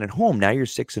Jets again at home, now you're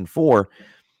 6-4,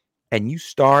 and you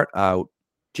start out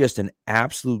just an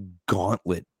absolute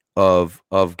gauntlet of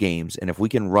games. And if we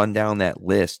can run down that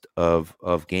list of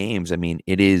games, I mean,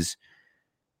 it's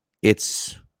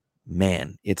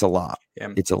a lot.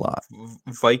 Yeah. It's a lot.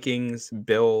 Vikings,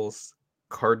 Bills,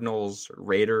 Cardinals,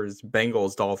 Raiders,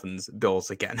 Bengals, Dolphins, Bills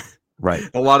again. Right.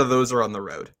 A lot of those are on the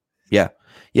road. Yeah.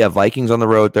 Yeah. Vikings on the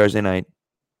road Thursday night,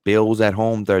 Bills at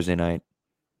home Thursday night,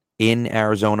 in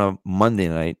Arizona Monday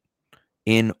night,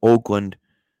 in Oakland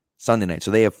Sunday night. So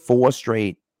they have 4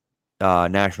 straight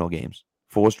national games,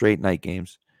 4 straight night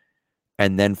games,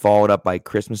 and then followed up by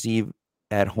Christmas Eve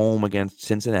at home against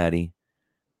Cincinnati,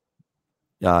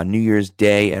 New Year's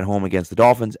Day at home against the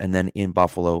Dolphins, and then in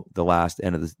Buffalo the last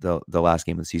end of the last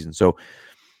game of the season. So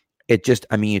it just,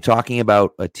 I mean, you're talking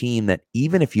about a team that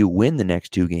even if you win the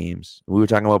next 2 games, we were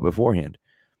talking about beforehand,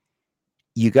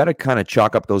 you got to kind of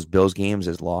chalk up those Bills games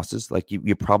as losses. Like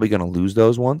you're probably going to lose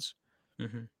those ones.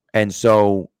 Mm-hmm. And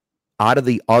so out of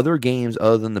the other games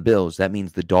other than the Bills, that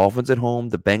means the Dolphins at home,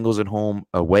 the Bengals at home,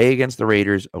 away against the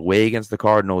Raiders, away against the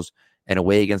Cardinals, and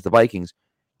away against the Vikings.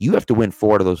 You have to win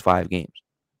 4 out of those 5 games,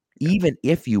 even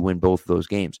if you win both of those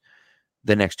games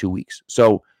the next 2 weeks.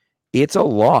 So it's a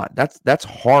lot. That's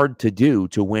hard to do,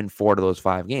 to win 4 of those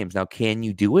 5 games. Now, can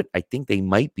you do it? I think they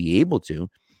might be able to,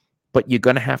 but you're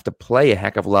going to have to play a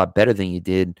heck of a lot better than you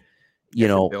did,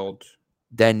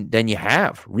 than you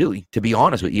have, really, to be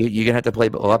honest with you. You're going to have to play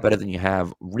a lot better than you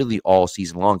have really all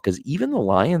season long, because even the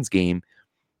Lions game,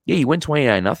 you win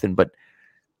 29-0, but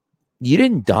you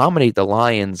didn't dominate the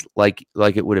Lions like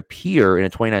it would appear in a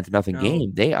 29-0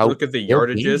 game. They look at the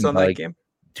yardages on that game.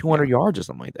 200 yards or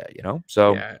something like that,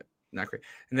 So yeah, not great.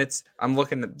 And I'm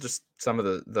looking at just some of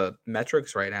the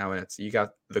metrics right now, and you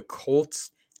got the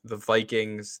Colts, the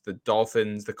Vikings, the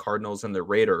Dolphins, the Cardinals, and the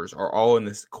Raiders are all in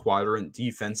this quadrant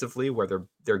defensively, where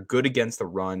they're good against the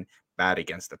run, bad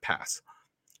against the pass.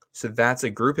 So that's a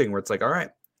grouping where it's like, all right,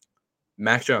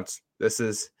 Mac Jones, this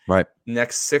is right.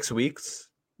 Next 6 weeks,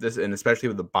 this, and especially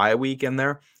with the bye week in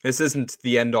there, this isn't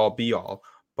the end all be all,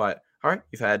 but all right,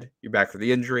 you're back for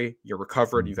the injury, you're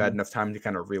recovered, you've had enough time to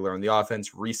kind of relearn the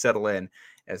offense, resettle in.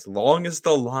 As long as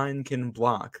the line can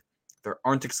block, there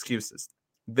aren't excuses.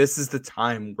 This is the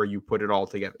time where you put it all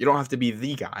together. You don't have to be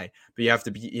the guy, but you have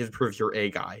to prove you're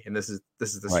a guy, and this is the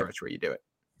stretch where you do it.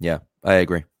 Yeah, I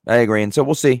agree, and so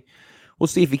we'll see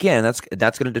if he can. That's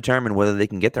going to determine whether they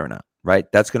can get there or not, right?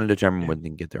 That's going to determine whether they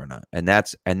can get there or not, and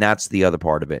that's the other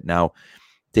part of it. Now,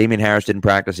 Damian Harris didn't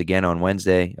practice again on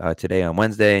Wednesday. Today on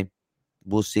Wednesday,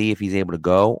 we'll see if he's able to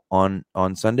go on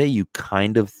Sunday. You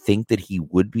kind of think that he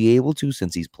would be able to,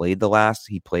 since he played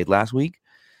last week.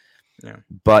 Yeah,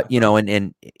 but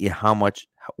and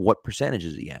what percentage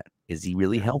is he at? Is he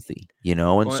really healthy?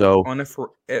 With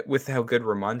how good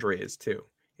Ramondre is too,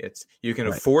 you can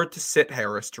afford to sit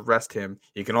Harris to rest him.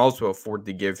 You can also afford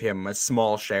to give him a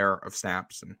small share of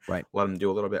snaps and let him do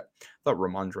a little bit. I thought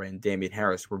Ramondre and Damian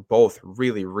Harris were both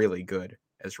really, really good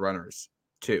as runners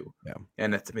too. Yeah,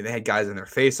 and they had guys in their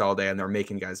face all day, and they're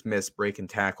making guys miss, breaking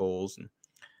tackles. And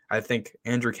I think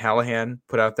Andrew Callahan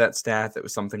put out that stat that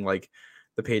was something like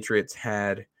the Patriots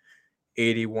had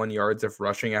 81 yards of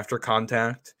rushing after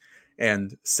contact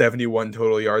and 71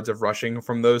 total yards of rushing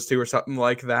from those two, or something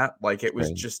like that. Like, it was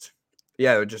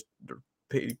they're just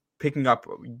picking up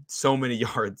so many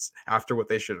yards after what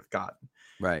they should have gotten.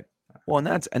 Right. Well,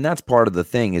 and that's part of the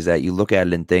thing, is that you look at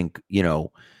it and think,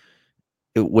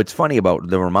 what's funny about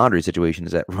the Ramondre situation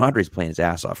is that Ramondre's playing his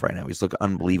ass off right now. He's looking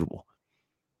unbelievable.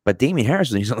 But Damian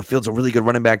Harris, he's on the field, is a really good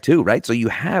running back too, right? So you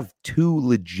have 2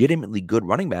 legitimately good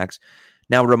running backs.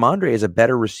 Now, Ramondre is a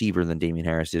better receiver than Damian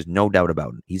Harris is, no doubt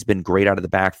about it. He's been great out of the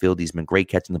backfield. He's been great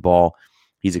catching the ball.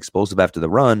 He's explosive after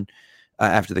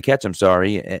the catch, I'm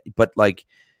sorry. But like,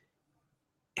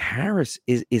 Harris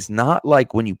is not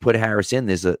like, when you put Harris in,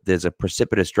 there's a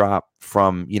precipitous drop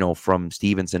from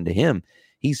Stevenson to him.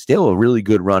 He's still a really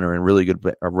good runner and a really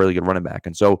good running back.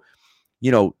 And so,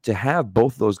 to have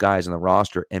both those guys on the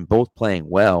roster and both playing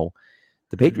well,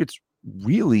 the Patriots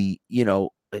really,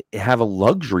 have a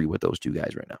luxury with those 2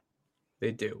 guys right now.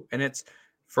 They do. And it's,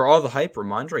 for all the hype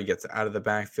Ramondre gets out of the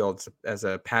backfield as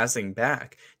a passing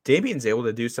back, Damian's able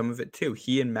to do some of it too.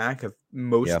 He and Mac have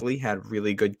mostly had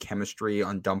really good chemistry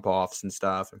on dump offs and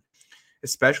stuff,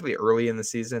 especially early in the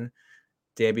season.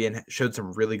 Damian showed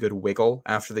some really good wiggle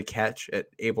after the catch,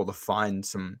 able to find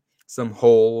some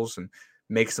holes and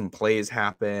make some plays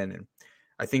happen. And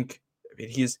I think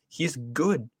he's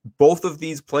good. Both of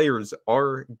these players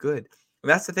are good. And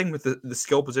that's the thing with the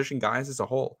skill position guys as a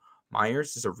whole.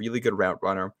 Myers is a really good route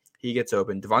runner. He gets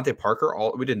open. Devontae Parker,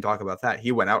 we didn't talk about that.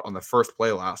 He went out on the first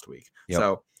play last week. Yep.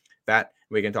 So that,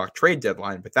 we can talk trade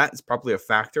deadline, but that is probably a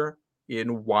factor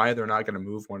in why they're not going to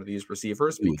move one of these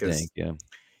receivers, because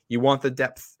you want the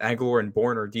depth. Aguilar and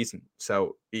Bourne are decent.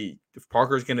 So if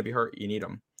Parker's going to be hurt, you need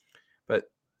him. But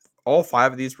all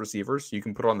 5 of these receivers you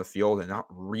can put on the field and not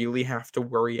really have to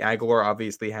worry. Aguilar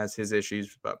obviously has his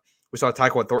issues, but we saw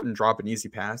Tyquan Thornton drop an easy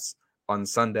pass on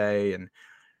Sunday, and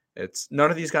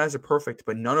none of these guys are perfect,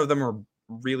 but none of them are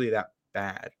really that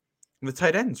bad. And the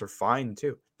tight ends are fine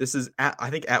too. This is, I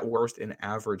think, at worst, an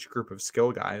average group of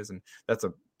skill guys, and that's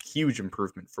a huge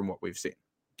improvement from what we've seen.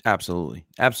 Absolutely.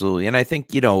 And I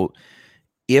think,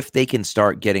 if they can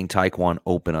start getting Tyquan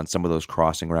open on some of those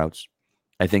crossing routes,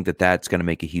 I think that's going to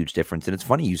make a huge difference. And it's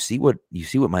funny, you see what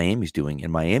Miami's doing,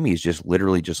 and Miami is just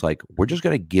literally just like, we're just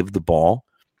going to give the ball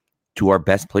to our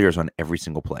best players on every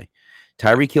single play.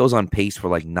 Tyreek Hill's on pace for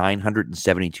like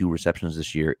 972 receptions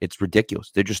this year. It's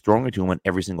ridiculous. They're just throwing it to him on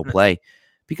every single play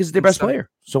because it's their best player.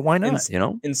 So why not?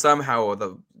 And somehow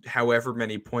however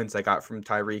many points I got from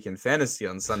Tyreek in fantasy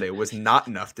on Sunday was not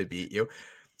enough to beat you.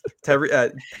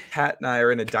 Pat and I are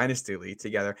in a dynasty league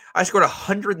together. I scored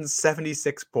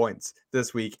 176 points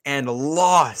this week and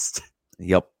lost.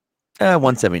 Yep.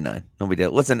 179. No big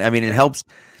deal. Listen, I mean, it helps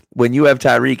when you have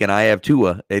Tyreek and I have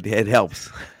Tua. It helps.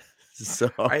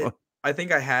 So I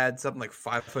think I had something like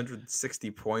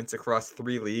 560 points across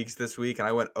 3 leagues this week, and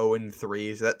I went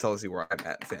 0-3. So that tells you where I'm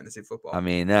at in fantasy football. I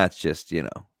mean, that's just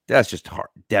hard,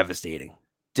 devastating,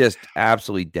 just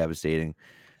absolutely devastating.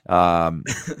 Yeah,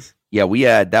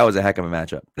 that was a heck of a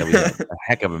matchup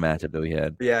that we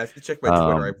had. Yeah, if you check my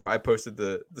Twitter, I posted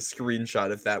the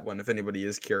screenshot of that one if anybody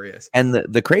is curious. And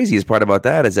the craziest part about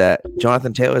that is that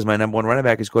Jonathan Taylor is my number one running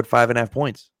back. He scored 5.5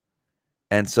 points.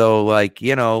 And so, like,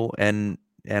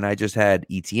 and I just had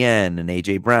ETN and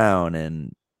AJ Brown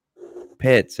and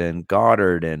Pitts and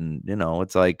Goddard, and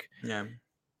it's like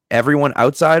everyone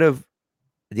outside of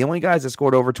the only guys that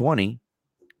scored over 20,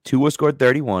 Tua scored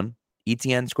 31,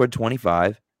 ETN scored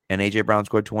 25, and AJ Brown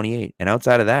scored 28. And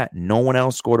outside of that, no one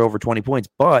else scored over 20 points,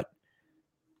 but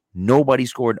nobody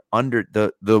scored under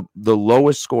the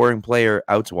lowest scoring player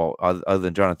other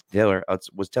than Jonathan Taylor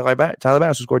was Tyler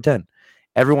Bass, who scored 10.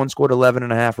 Everyone scored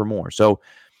 11.5 or more. So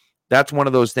that's one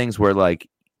of those things where, like,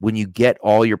 when you get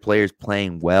all your players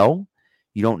playing well,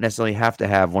 you don't necessarily have to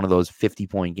have one of those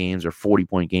 50-point games or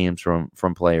 40-point games from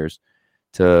players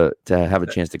to have a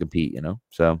chance to compete,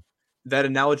 So that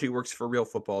analogy works for real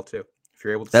football too. If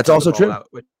you're able to, that's also true.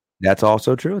 That's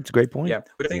also true. It's a great point. Yeah,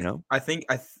 but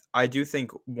I do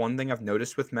think one thing I've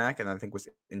noticed with Mac, and I think was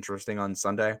interesting on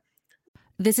Sunday.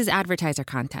 This is advertiser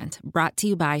content brought to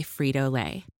you by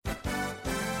Frito-Lay.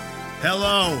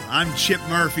 Hello, I'm Chip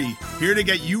Murphy, here to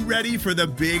get you ready for the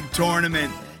big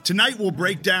tournament. Tonight we'll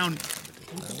break down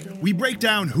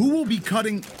who will be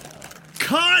cutting.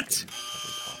 Cut!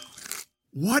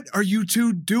 What are you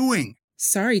two doing?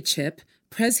 Sorry, Chip.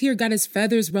 Prez here got his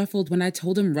feathers ruffled when I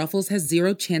told him Ruffles has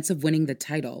 0 chance of winning the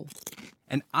title.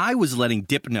 And I was letting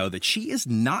Dip know that she is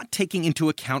not taking into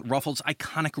account Ruffles'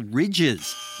 iconic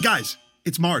ridges. Guys,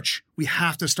 it's March. We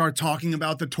have to start talking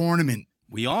about the tournament.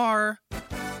 We are.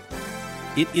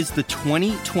 It is the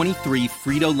 2023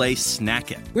 Frito-Lay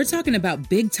Snack It. We're talking about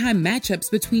big-time matchups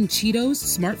between Cheetos,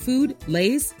 Smart Food,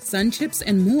 Lay's, Sun Chips,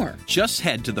 and more. Just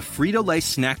head to the Frito-Lay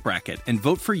Snack Bracket and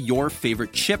vote for your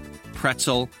favorite chip,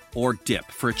 pretzel, or dip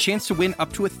for a chance to win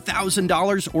up to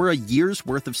 $1,000 or a year's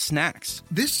worth of snacks.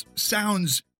 This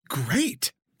sounds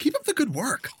great. Keep up the good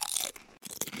work.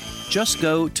 Just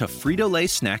go to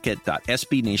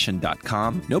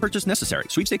fritolaysnackit.sbnation.com. No purchase necessary.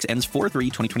 Sweepstakes ends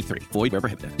 4/3/2023. Void where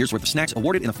prohibited. Year's worth of snacks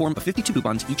awarded in the form of 52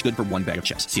 coupons, each good for 1 bag of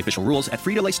chips. See official rules at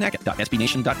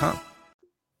fritolaysnackit.sbnation.com.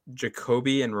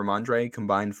 Jacoby and Ramondre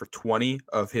combined for 20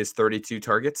 of his 32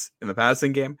 targets in the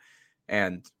passing game,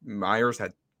 and Myers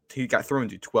he got thrown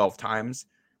to 12 times.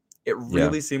 It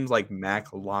really seems like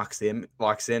Mac locks in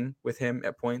with him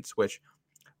at points, which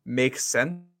makes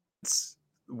sense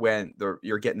when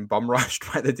you're getting bum rushed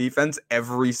by the defense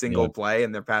every single play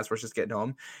and their pass rush is getting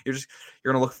home. You're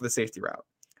going to look for the safety route.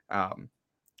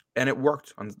 And it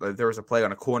worked. There was a play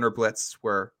on a corner blitz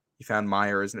where he found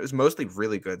Myers, and it was mostly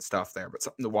really good stuff there, but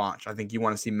something to watch. I think you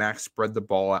want to see Max spread the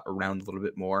ball around a little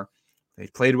bit more. They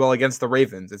played well against the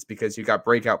Ravens. It's because you got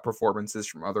breakout performances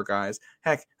from other guys.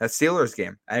 Heck, that Steelers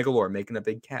game, Aguilar making a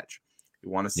big catch. You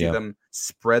want to see them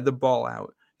spread the ball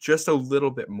out just a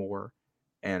little bit more,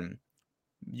 and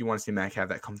you want to see Mac have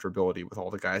that comfortability with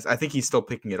all the guys. I think he's still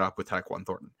picking it up with Tyquan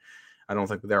Thornton. I don't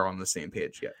think they're on the same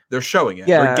page yet. They're showing it.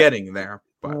 They're getting there.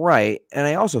 But. Right. And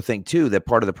I also think, too, that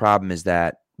part of the problem is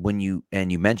that you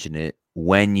mentioned it,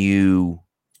 when you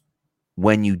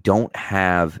don't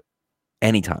have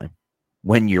any time,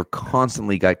 when you're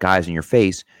constantly got guys in your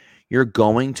face, you're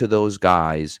going to those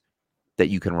guys that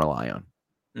you can rely on.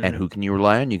 Mm-hmm. And who can you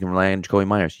rely on? You can rely on Jacoby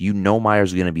Myers. Myers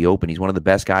is going to be open. He's one of the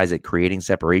best guys at creating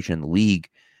separation in the league.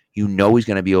 He's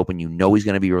going to be open. He's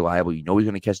going to be reliable. He's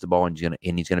going to catch the ball, and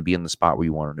he's going to be in the spot where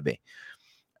you want him to be.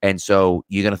 And so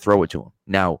you're going to throw it to him.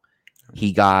 Now,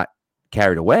 he got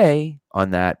carried away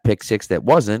on that pick six that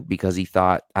wasn't, because he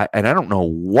thought, and I don't know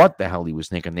what the hell he was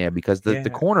thinking there, because the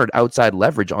corner had outside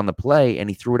leverage on the play, and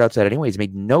he threw it outside anyways. It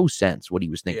made no sense what he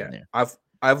was thinking there.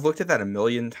 I've looked at that a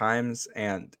million times,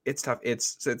 and it's tough.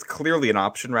 It's clearly an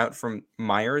option route from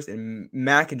Myers, and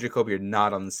Mac and Jacoby are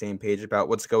not on the same page about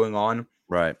what's going on.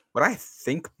 Right. What I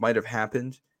think might have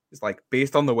happened is, like,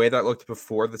 based on the way that looked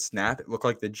before the snap, it looked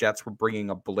like the Jets were bringing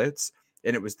a blitz,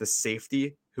 and it was the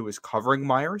safety who was covering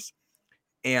Myers.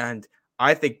 And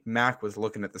I think Mac was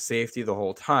looking at the safety the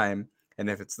whole time. And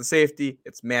if it's the safety,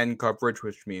 it's man coverage,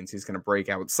 which means he's going to break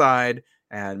outside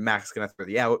and Mac's going to throw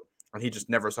the out. And he just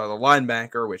never saw the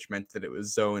linebacker, which meant that it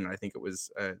was zone. I think it was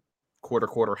a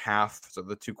quarter, half. So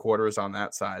the 2 quarters on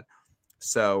that side.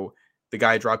 So the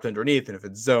guy dropped underneath, and if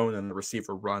it's zone, then the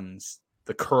receiver runs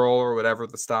the curl or whatever,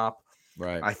 the stop.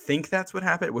 Right. I think that's what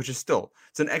happened, which is still,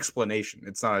 it's an explanation.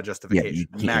 It's not a justification.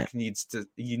 Yeah,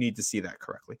 you need to see that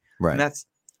correctly. Right. And I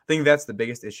think that's the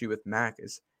biggest issue with Mac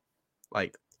is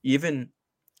like, even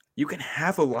you can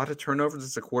have a lot of turnovers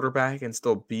as a quarterback and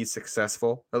still be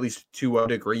successful, at least to a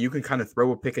degree. You can kind of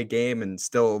throw a pick a game and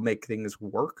still make things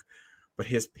work. But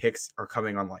his picks are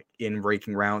coming on like in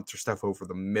breaking routes or stuff over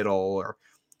the middle or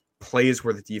plays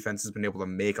where the defense has been able to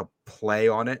make a play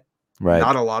on it. Right.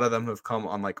 Not a lot of them have come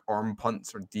on like arm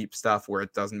punts or deep stuff where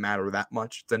it doesn't matter that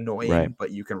much. It's annoying,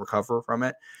 but you can recover from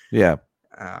it. Yeah.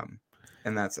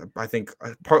 And that's, I think,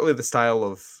 partly the style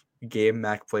of game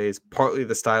Mac plays, partly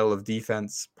the style of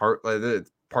defense, partly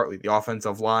the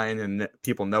offensive line, and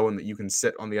people knowing that you can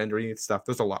sit on the underneath stuff.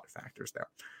 There's a lot of factors there.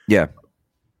 Yeah.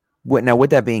 Now, with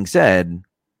that being said,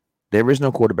 there is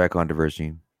no quarterback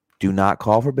controversy. Do not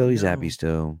call for Bailey Zappi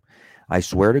still. I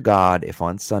swear to God, if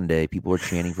on Sunday people are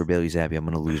chanting for Bailey Zappi, I'm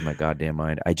going to lose my goddamn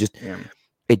mind.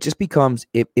 It just becomes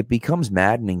it becomes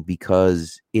maddening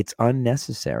because it's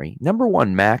unnecessary. Number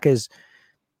one, Mac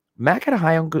had a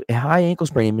high ankle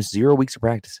sprain. He missed 0 weeks of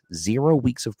practice. 0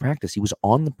 weeks of practice. He was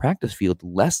on the practice field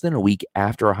less than a week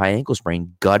after a high ankle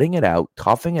sprain, gutting it out,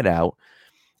 toughing it out.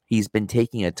 He's been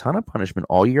taking a ton of punishment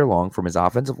all year long from his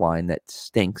offensive line that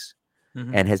stinks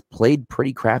and has played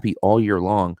pretty crappy all year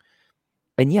long.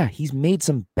 And yeah, he's made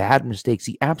some bad mistakes.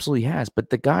 He absolutely has. But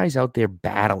the guy's out there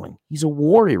battling. He's a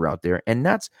warrior out there, and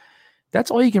that's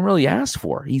all you can really ask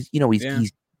for. He's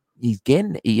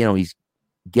getting he's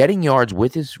getting yards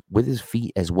with his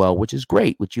feet as well, which is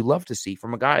great, which you love to see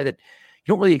from a guy that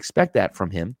you don't really expect that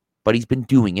from him, but he's been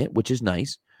doing it, which is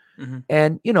nice.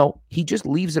 And he just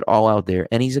leaves it all out there.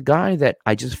 And he's a guy that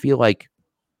I feel like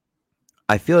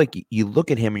you look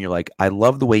at him and you're like, I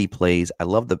love the way he plays. I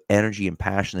love the energy and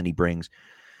passion that he brings.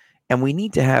 And we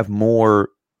need to have more.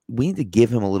 We need to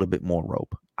give him a little bit more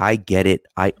rope. I get it.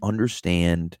 I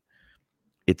understand.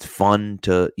 It's fun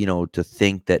to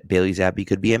think that Bailey Zappi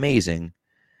could be amazing,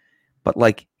 but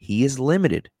like, he is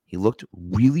limited. He looked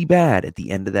really bad at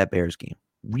the end of that Bears game.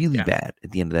 Bad at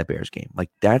the end of that Bears game.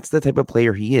 Like, that's the type of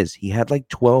player he is. He had like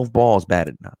 12 balls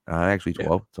batted. Not actually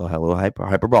 12. So a little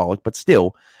hyperbolic, but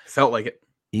still. Felt like it.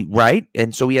 Right?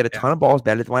 And so he had a ton of balls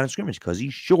batted at the line of scrimmage because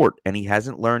he's short, and he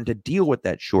hasn't learned to deal with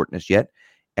that shortness yet,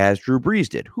 as Drew Brees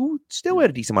did, who still had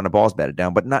a decent amount of balls batted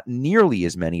down, but not nearly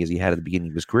as many as he had at the beginning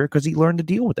of his career because he learned to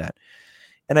deal with that.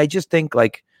 And I just think,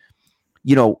 like,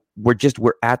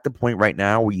 we're at the point right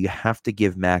now where you have to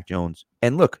give Mac Jones.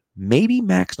 And look, maybe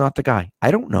Mac's not the guy. I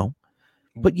don't know.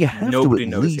 But you have to at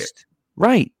least,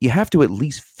 right? You have to at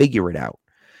least figure it out.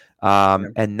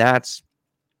 And that's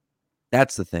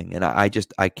the thing. And I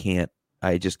just can't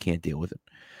deal with it.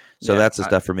 So that's the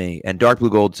stuff for me. And Dark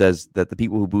Blue Gold says that the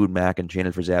people who booed Mac and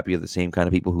chanted for Zappi are the same kind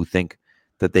of people who think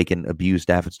that they can abuse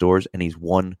staff at stores. And he's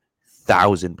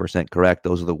 1,000% correct.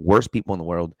 Those are the worst people in the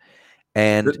world.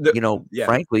 And,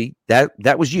 frankly,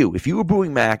 that was you. If you were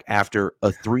booing Mac after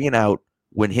a 3-and-out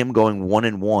when him going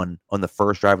 1-1 on the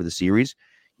first drive of the series,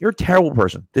 you're a terrible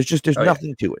person. There's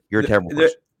nothing to it. You're a terrible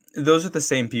person. Those are the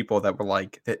same people that were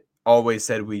like, that always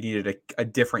said we needed a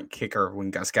different kicker when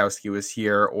Gostkowski was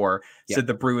here, or said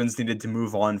the Bruins needed to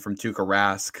move on from Tuukka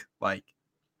Rask. Like,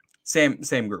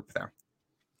 same group there.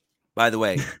 By the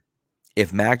way,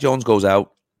 if Mac Jones goes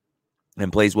out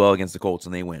and plays well against the Colts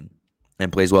and they win,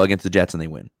 and plays well against the Jets and they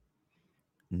win,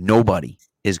 nobody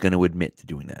is going to admit to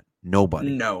doing that.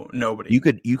 Nobody. No, nobody.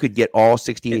 You could get all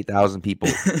 68,000 people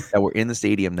that were in the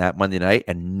stadium that Monday night,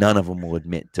 and none of them will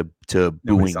admit to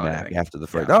booing Mac after the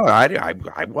first. Oh,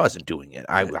 I wasn't doing it.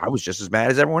 I was just as mad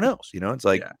as everyone else. It's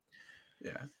like,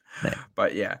 Man.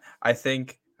 But I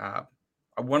think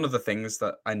one of the things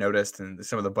that I noticed, and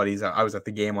some of the buddies, I was at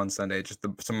the game on Sunday,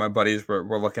 some of my buddies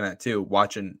were looking at too,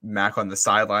 watching Mac on the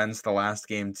sidelines the last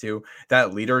game too.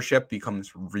 That leadership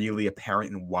becomes really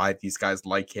apparent in why these guys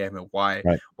like him, and why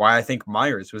I think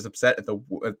Myers was upset at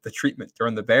the treatment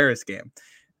during the Bears game.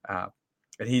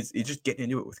 And he's just getting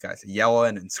into it with guys,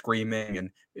 yelling and screaming, and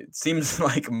it seems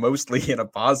like mostly in a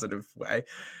positive way.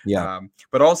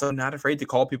 But also not afraid to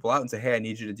call people out and say, hey, I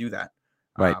need you to do that.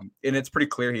 Right. And it's pretty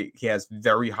clear he has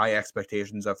very high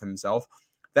expectations of himself.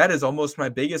 That is almost my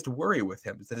biggest worry with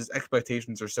him, is that his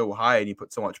expectations are so high and he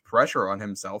puts so much pressure on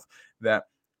himself that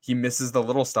he misses the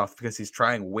little stuff because he's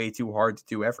trying way too hard to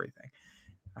do everything.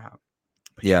 But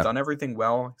he's done everything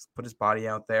well. He's put his body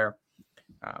out there.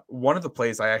 One of the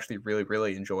plays I actually really,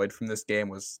 really enjoyed from this game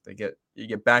was you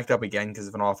get backed up again because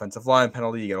of an offensive line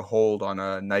penalty. You get a hold on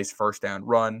a nice first down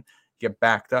run. You get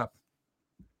backed up,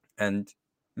 and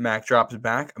Mac drops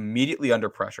back immediately under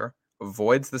pressure,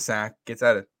 avoids the sack, gets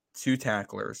out of 2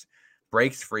 tacklers,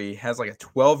 breaks free, has like a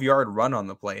 12-yard run on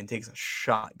the play, and takes a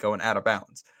shot going out of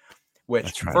bounds.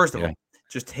 Which, first of all,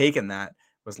 just taking that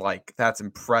was like, that's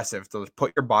impressive to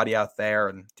put your body out there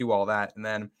and do all that. And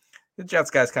then the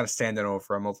Jets guy's kind of standing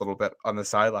over him a little bit on the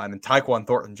sideline, and Tyquan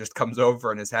Thornton just comes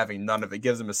over and is having none of it,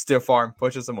 gives him a stiff arm,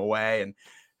 pushes him away.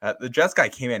 And the Jets guy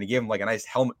came in and gave him like a nice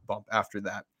helmet bump after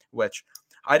that, which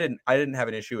I didn't have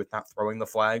an issue with not throwing the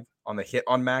flag on the hit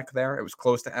on Mac there. It was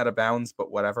close to out of bounds,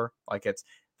 but whatever. Like that's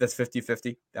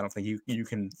 50-50. I don't think you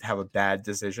can have a bad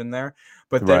decision there.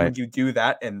 But then when you do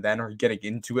that and then are getting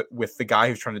into it with the guy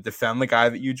who's trying to defend the guy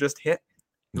that you just hit,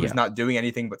 who's not doing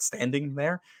anything but standing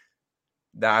there,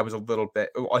 that I was a little bit,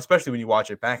 especially when you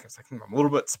watch it back, it's like, I'm a little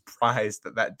bit surprised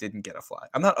that didn't get a flag.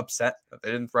 I'm not upset that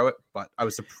they didn't throw it, but I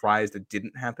was surprised it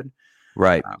didn't happen.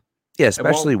 Right. Yeah,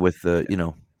 especially with the,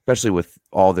 especially with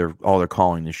all their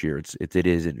calling this year. It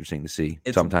is interesting to see.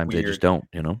 Sometimes weird. They just don't,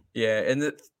 Yeah, and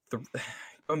the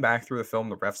going back through the film,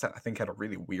 the refs I think had a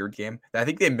really weird game. I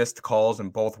think they missed calls in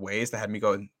both ways that had me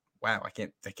going, wow, I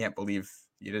can't believe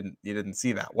you didn't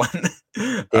see that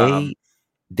one.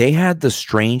 They had the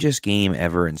strangest game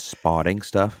ever in spotting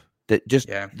stuff. That just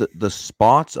the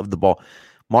spots of the ball.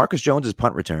 Marcus Jones's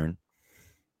punt return,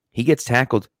 he gets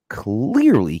tackled.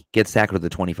 Clearly gets tackled at the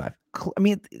 25. I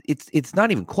mean, it's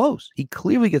not even close. He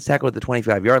clearly gets tackled at the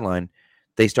 25-yard line.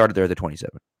 They started there at the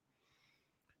 27.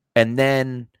 And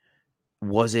then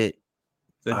was it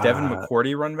the Devin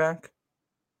McCourty run back?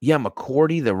 Yeah,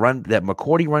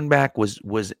 McCourty run back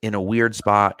was in a weird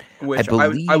spot. Which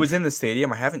I was in the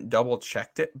stadium. I haven't double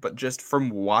checked it, but just from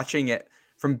watching it,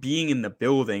 from being in the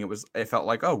building, it felt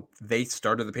like, oh, they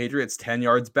started the Patriots 10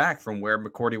 yards back from where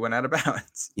McCourty went out of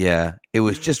bounds. Yeah, it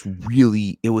was just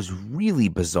really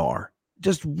bizarre.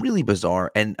 Just really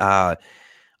bizarre. And I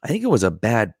think it was a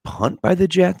bad punt by the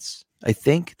Jets. I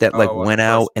think that went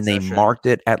out and they marked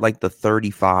it at like the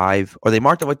 35, or they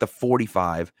marked it like the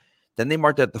 45. Then they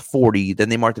marked it at the 40. Then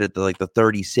they marked it at the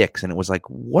 36. And it was like,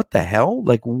 what the hell?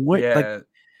 Like, what? Yeah. Like,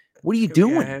 what are you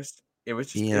doing? It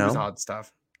was just, it was odd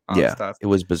stuff. It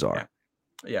was bizarre.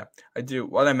 Yeah, I do.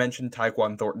 While I mentioned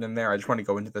Tyquan Thornton in there, I just want to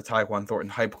go into the Tyquan Thornton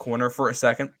hype corner for a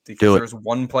second, because there's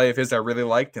one play of his I really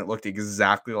liked, and it looked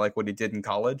exactly like what he did in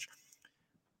college.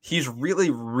 He's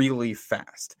really, really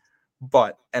fast,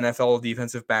 but NFL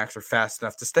defensive backs are fast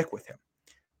enough to stick with him.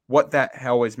 What that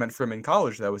always meant for him in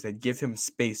college, though, is they'd give him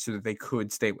space so that they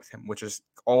could stay with him, which is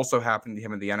also happened to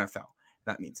him in the NFL.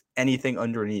 That means anything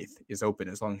underneath is open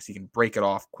as long as he can break it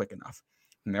off quick enough.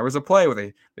 And there was a play where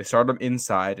they started him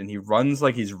inside, and he runs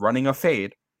like he's running a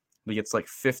fade. He gets like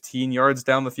 15 yards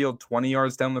down the field, 20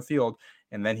 yards down the field,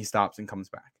 and then he stops and comes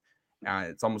back.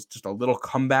 It's almost just a little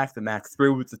comeback that Mac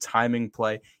threw with the timing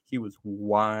play. He was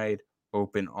wide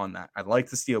open on that. I'd like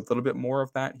to see a little bit more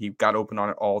of that. He got open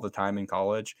on it all the time in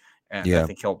college, and I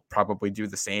think he'll probably do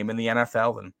the same in the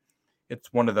NFL. And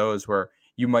it's one of those where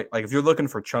you might, like, if you're looking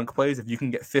for chunk plays, if you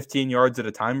can get 15 yards at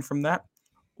a time from that,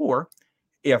 or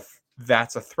if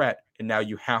that's a threat and now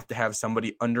you have to have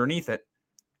somebody underneath it,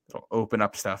 it'll open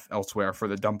up stuff elsewhere for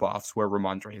the dump offs where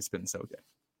Ramondre has been so good.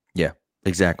 Yeah,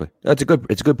 exactly. It's a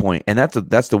good point. And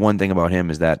that's the one thing about him,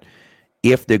 is that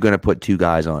if they're going to put 2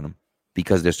 guys on him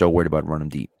because they're so worried about running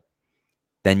deep,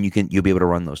 then you'll be able to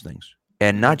run those things.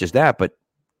 And not just that, but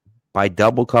by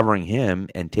double covering him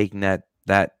and taking that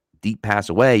deep pass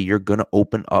away, you're going to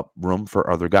open up room for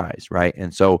other guys, right?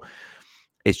 And so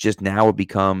it's just, now it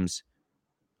becomes,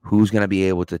 who's going to be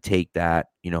able to take that,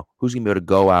 who's going to be able to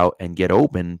go out and get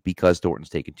open because Thornton's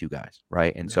taking 2 guys,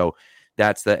 right? And so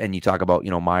and you talk about,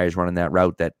 Myers running that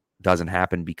route that doesn't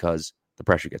happen because the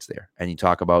pressure gets there. And you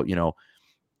talk about,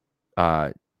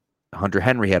 Hunter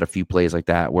Henry had a few plays like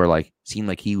that where seemed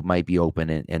like he might be open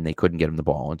and they couldn't get him the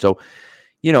ball. And so,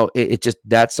 it just,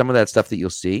 that's some of that stuff that you'll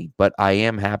see, but I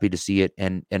am happy to see it.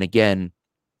 And again,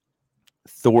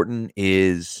 Thornton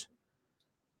he's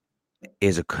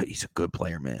a good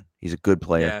player, man. He's a good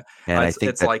player. Yeah. And I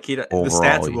think it's like the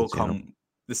stats will come.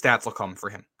 The stats will come for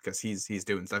him because he's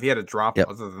doing stuff. He had a drop. Yep.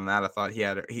 Other than that, I thought he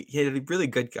had a really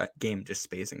good game just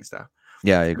spacing stuff.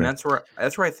 Yeah, I agree. And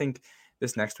that's where I think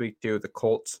this next week too, the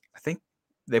Colts, I think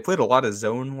they played a lot of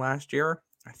zone last year.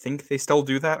 I think they still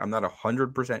do that. I'm not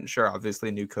 100% sure. Obviously,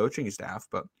 new coaching staff,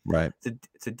 but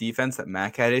it's a defense that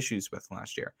Mac had issues with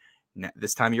last year.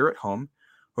 This time you're at home.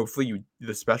 Hopefully,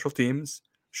 the special teams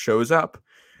shows up,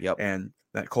 and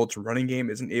that Colts running game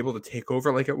isn't able to take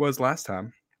over like it was last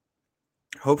time.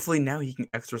 hopefully now he can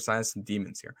exercise some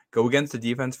demons here. Go against the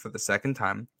defense for the second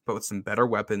time, but with some better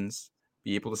weapons,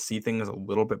 be able to see things a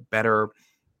little bit better,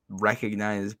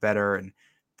 recognize better, and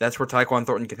that's where Tyquan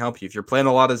Thornton can help you. If you're playing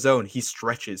a lot of zone, he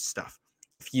stretches stuff.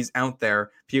 If he's out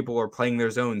there, people are playing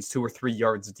their zones 2 or 3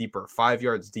 yards deeper, 5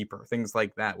 yards deeper, things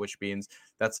like that, which means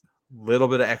that's a little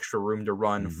bit of extra room to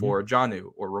run for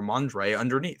Jonnu or Ramondre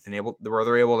underneath, and where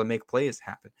they're able to make plays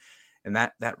happen. And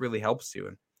that really helps you.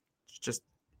 And just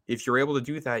if you're able to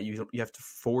do that, you have to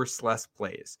force less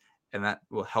plays, and that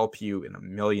will help you in a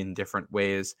million different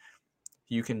ways.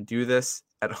 You can do this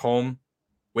at home,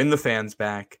 win the fans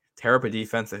back, tear up a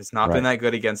defense that has not been that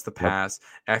good against the pass,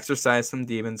 exercise some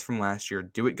demons from last year,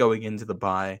 do it going into the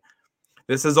bye.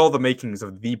 This is all the makings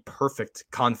of the perfect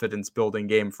confidence-building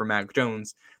game for Mac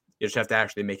Jones. You just have to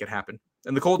actually make it happen.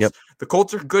 And the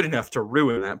Colts are good enough to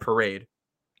ruin that parade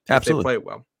if they play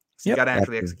well. So you got to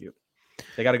actually execute.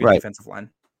 They got a good defensive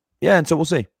line. Yeah, and so we'll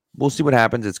see. We'll see what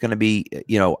happens. It's going to be,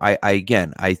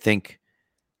 I think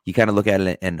you kind of look at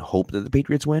it and hope that the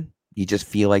Patriots win. You just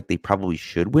feel like they probably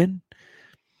should win.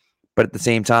 But at the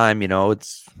same time,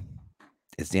 it's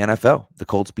the NFL. The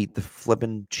Colts beat the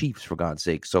flipping Chiefs, for God's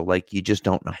sake. So, you just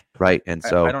don't know, right? And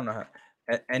so I don't know.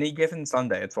 Any given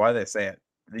Sunday, it's why they say it.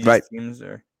 These teams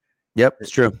are. Yep, it's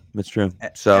true. It's true.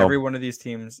 So every one of these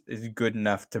teams is good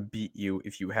enough to beat you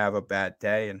if you have a bad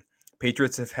day. And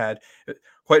Patriots have had,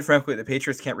 quite frankly, the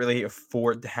Patriots can't really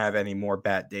afford to have any more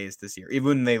bad days this year.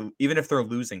 Even if they're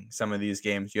losing some of these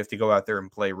games, you have to go out there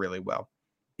and play really well.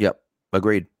 Yep,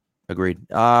 agreed.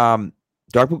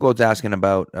 Dark Gold's asking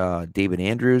about David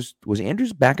Andrews. Was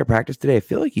Andrews back at practice today? I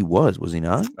feel like he was he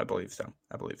not? I believe so.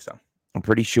 I'm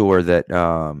pretty sure that.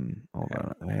 Hold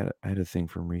on, I had a thing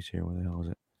from Reese here. What the hell is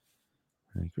it?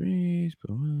 Reese,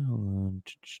 hold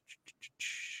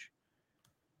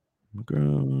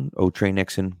on. Oh, Trey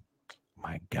Nixon,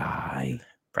 my guy.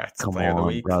 Practice player of the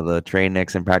week, brother. Trey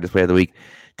Nixon, practice player of the week.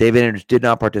 David Andrews did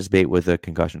not participate with a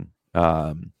concussion,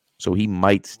 so he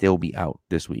might still be out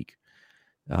this week.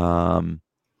 But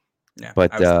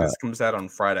this comes out on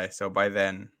Friday, so by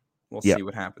then we'll see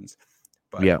what happens.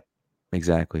 But yeah,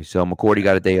 exactly. So McCourty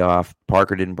got a day off.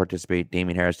 Parker didn't participate.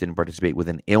 Damian Harris didn't participate with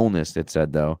an illness. It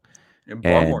said though. And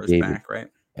Barmore is back, right?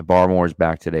 And Barmore is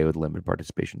back today with limited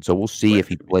participation. So we'll see if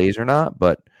he plays or not.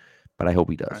 But I hope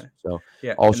he does. Right. So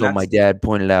yeah. Also, my dad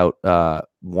pointed out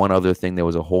one other thing. There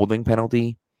was a holding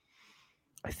penalty.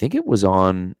 I think it was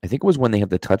when they had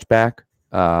the touchback.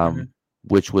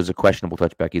 Which was a questionable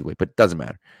touchback either way, but it doesn't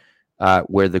matter.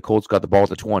 Where the Colts got the ball at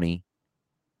the 20.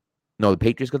 No, the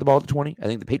Patriots got the ball at the 20. I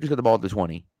think the Patriots got the ball at the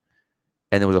 20.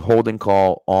 And there was a holding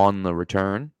call on the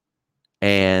return.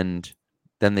 And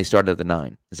then they started at the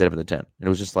 9 instead of at the 10. And it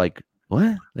was just like,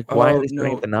 what? Why are they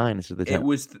starting at the 9 instead of the 10?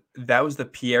 That was the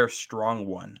Pierre Strong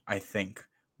one, I think,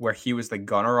 where he was the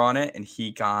gunner on it, and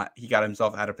he got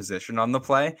himself out of position on the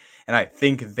play. And I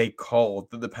think they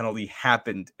called that the penalty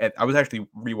happened I was actually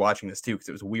rewatching this too because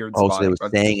it was weird. So they were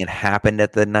saying it happened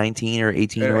at the 19 or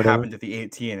 18 or whatever? It happened at the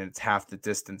 18, and it's half the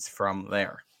distance from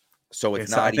there. So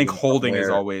it's not. I think holding is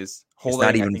always holding. It's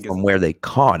not even from where they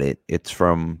caught it. It's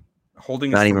from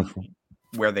holding. Not even from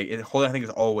where holding. I think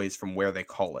is always from where they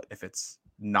call it. If it's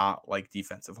not like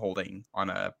defensive holding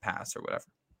on a pass or whatever.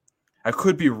 I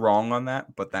could be wrong on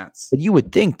that, but that's. But you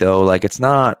would think though, it's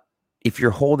not. If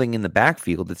you're holding in the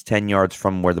backfield, it's 10 yards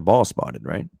from where the ball is spotted,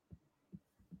 right?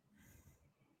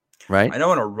 Right. I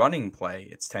know in a running play,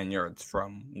 it's 10 yards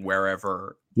from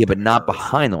wherever. Yeah, but not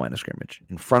behind the line of scrimmage,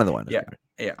 in front of the line of scrimmage.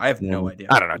 Yeah, I have no idea.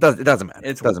 I don't know. It doesn't matter.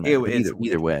 It doesn't matter.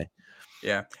 Either way.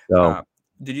 Yeah. So,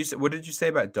 what did you say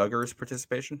about Duggar's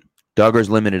participation?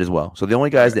 Duggar's limited as well. So the only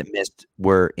guys that missed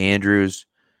were Andrews,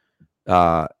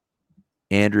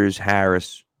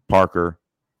 Harris, Parker,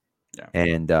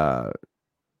 and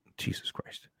Jesus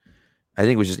Christ. I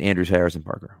think it was just Andrews, Harris, and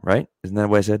Parker, right? Isn't that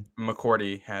what I said?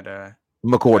 McCourty had a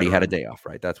day off,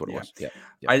 right? That's what it was. Yeah.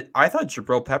 I thought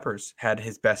Jabril Peppers had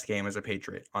his best game as a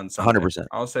Patriot on Sunday. 100%.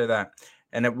 I'll say that.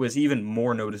 And it was even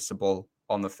more noticeable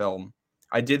on the film.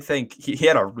 I did think he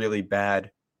had a really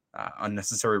bad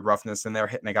unnecessary roughness in there,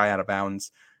 hitting a guy out of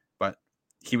bounds, but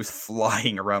he was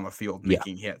flying around the field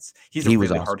making hits. He's a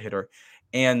really hard hitter.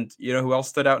 And you know who else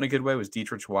stood out in a good way was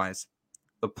Dietrich Wise.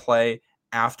 The play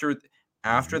after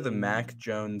the Mac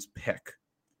Jones pick,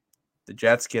 the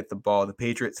Jets get the ball. The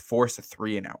Patriots force a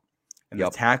 3-and-out. And the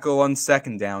tackle on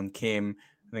second down came,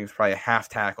 I think it was probably a half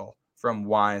tackle from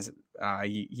Wise.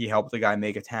 He helped the guy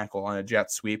make a tackle on a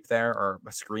jet sweep there or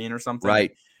a screen or something.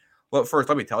 Right. Well, first,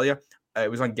 let me tell you,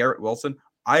 it was on Garrett Wilson.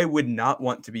 I would not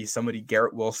want to be somebody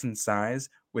Garrett Wilson's size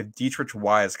with Dietrich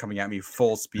Wise coming at me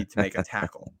full speed to make a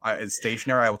tackle. It's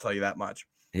stationary, I will tell you that much.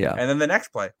 Yeah. And then the next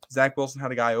play, Zach Wilson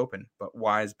had a guy open, but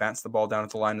Wise bats the ball down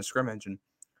at the line of scrimmage and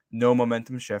no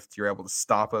momentum shift. You're able to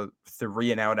stop a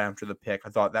 3-and-out after the pick. I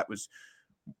thought that was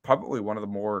probably one of the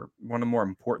more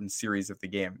important series of the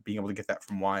game. Being able to get that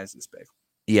from Wise is big.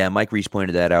 Yeah, Mike Reese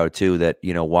pointed that out too. That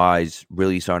Wise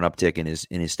really saw an uptick in his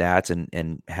stats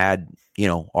and had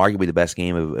arguably the best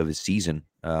game of his season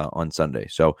on Sunday.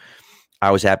 So I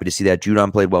was happy to see that.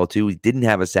 Judon played well too. He didn't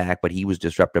have a sack, but he was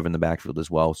disruptive in the backfield as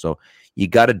well. So you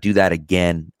got to do that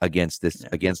again against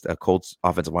a Colts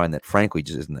offensive line that frankly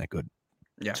just isn't that good.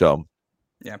 Yeah. So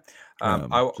yeah, I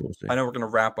know we're gonna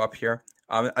wrap up here.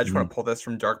 I just want to pull this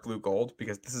from Dark Blue Gold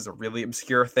because this is a really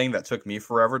obscure thing that took me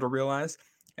forever to realize.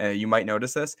 You might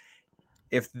notice this.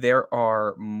 If it's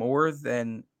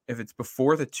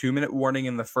before the 2-minute warning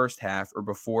in the first half or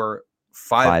before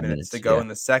 5 minutes to go in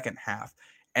the second half,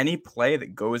 any play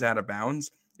that goes out of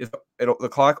bounds, the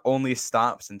clock only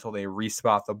stops until they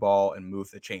respot the ball and move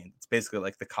the chain. It's basically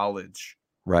like the college,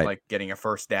 like getting a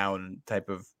first down type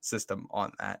of system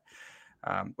on that.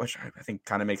 Which I think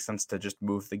kind of makes sense to just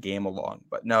move the game along.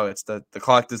 But no, it's the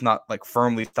clock does not like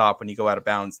firmly stop when you go out of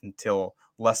bounds until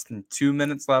less than 2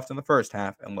 minutes left in the first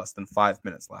half and less than 5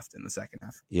 minutes left in the second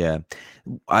half. Yeah.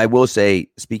 I will say,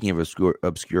 speaking of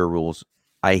obscure rules,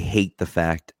 I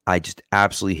just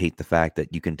absolutely hate the fact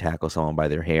that you can tackle someone by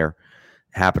their hair.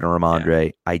 Happened to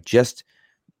Ramondre.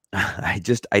 Yeah.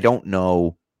 I don't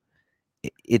know.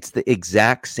 It's the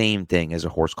exact same thing as a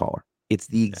horse collar. It's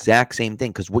the exact same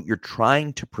thing because what you're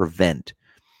trying to prevent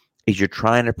is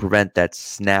that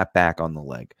snap back on the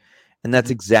leg. And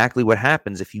that's exactly what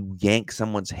happens if you yank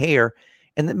someone's hair.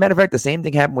 And the matter of fact, the same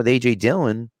thing happened with A.J.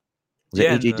 Dillon. Was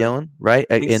it A.J. Dillon? Right?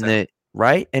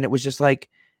 Right? And it was just like,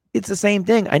 it's the same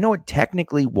thing. I know it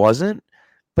technically wasn't,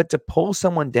 but to pull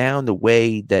someone down the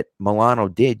way that Milano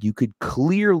did, you could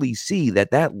clearly see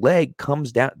that leg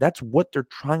comes down. That's what they're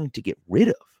trying to get rid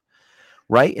of.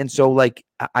 Right? And so, like,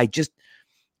 I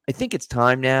think it's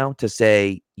time now to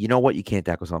say, you know what? You can't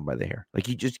tackle someone by the hair. Like,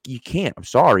 you can't. I'm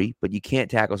sorry, but you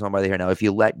can't tackle someone by the hair. Now, if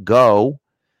you let go,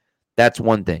 that's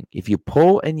one thing. If you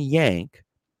pull and yank,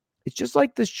 it's just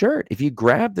like this shirt. If you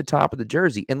grab the top of the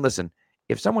jersey, and listen,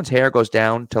 if someone's hair goes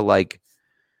down to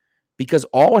because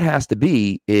all it has to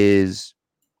be is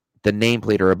the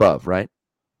nameplate or above, right?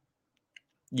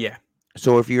 Yeah.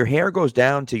 So if your hair goes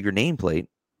down to your nameplate,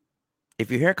 if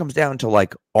your hair comes down to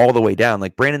all the way down,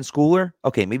 like Brandon Schooler,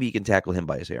 okay, maybe you can tackle him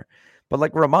by his hair. But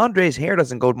like Ramondre's hair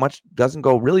doesn't go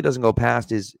past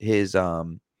his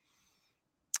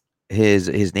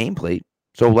nameplate.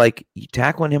 So like you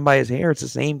tackling him by his hair, it's the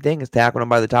same thing as tackling him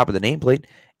by the top of the nameplate,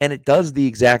 and it does the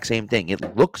exact same thing.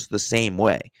 It looks the same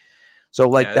way. So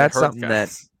that's something that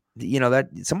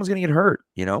someone's gonna get hurt.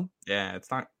 Yeah, it's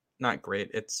not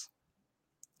great. It's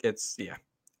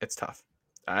tough.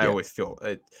 I always feel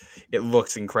it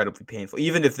looks incredibly painful.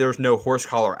 Even if there's no horse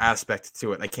collar aspect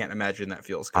to it, I can't imagine that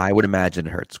feels good. I would imagine it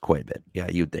hurts quite a bit. Yeah,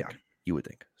 you'd think. Yeah. You would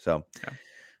think. So,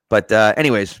 but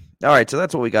anyways, all right. So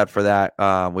that's what we got for that.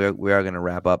 We are going to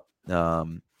wrap up.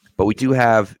 But we do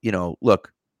have,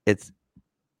 look, it's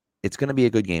going to be a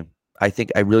good game. I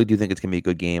really do think it's going to be a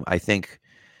good game. I think,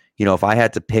 if I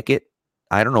had to pick it,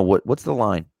 I don't know what's the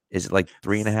line. Is it like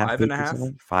 3.5?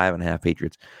 5.5? 5.5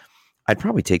 Patriots. I'd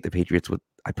probably take the Patriots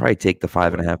I'd probably take the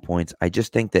 5.5 points. I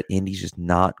just think that Indy's just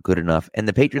not good enough. And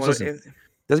the Patriots,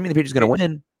 doesn't mean the Patriots are going to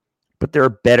win, but they're a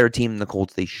better team than the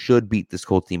Colts. They should beat this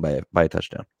Colts team by a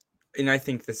touchdown. And I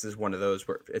think this is one of those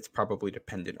where it's probably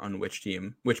dependent on which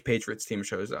Patriots team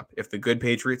shows up. If the good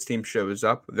Patriots team shows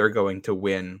up, they're going to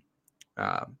win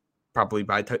probably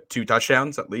by 2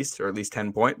 touchdowns at least, or at least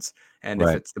 10 points. And if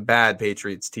it's the bad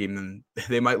Patriots team, then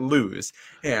they might lose.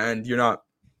 And you don't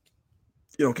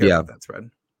care about that spread.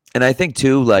 And I think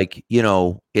too,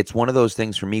 it's one of those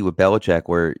things for me with Belichick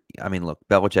where, look,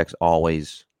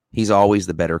 Belichick's he's always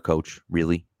the better coach,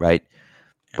 really, right?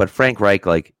 Yeah. But Frank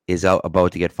Reich, is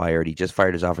about to get fired. He just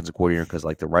fired his offensive coordinator because,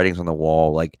 the writing's on the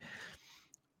wall.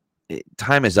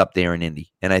 Time is up there in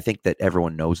Indy. And I think that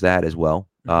everyone knows that as well.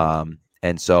 Mm-hmm.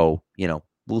 And so,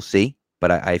 we'll see.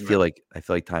 But I feel like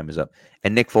time is up.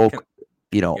 And Nick Folk,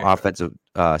 offensive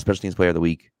special teams player of the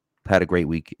week, had a great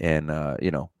week. And,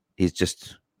 he's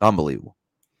just unbelievable.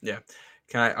 Yeah.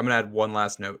 I'm going to add one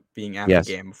last note being at the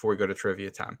game before we go to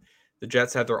trivia time. The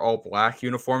Jets had their all black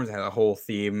uniforms, had a whole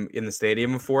theme in the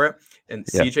stadium for it. And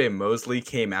CJ Mosley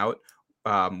came out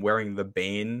wearing the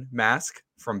Bane mask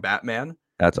from Batman.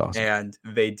 That's awesome. And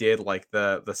they did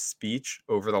the speech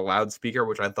over the loudspeaker,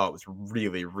 which I thought was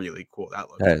really, really cool.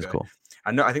 That is cool.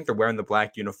 I think they're wearing the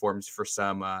black uniforms for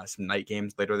some night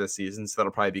games later this season. So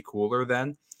that'll probably be cooler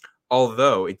then.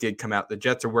 Although it did come out, the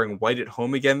Jets are wearing white at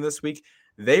home again this week.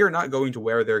 They are not going to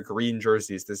wear their green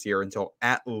jerseys this year until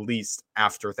at least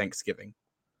after Thanksgiving.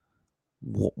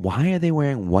 Why are they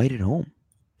wearing white at home?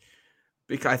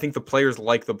 Because I think the players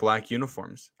like the black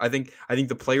uniforms. I think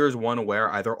the players want to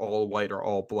wear either all white or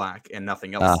all black and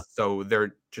nothing else. So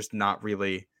they're just not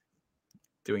really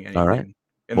doing anything. All right.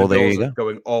 And Well, the there Bills you are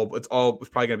go. going it's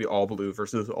probably going to be all blue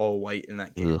versus all white in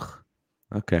that game. Ugh.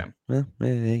 Okay. Yeah. Well,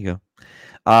 there you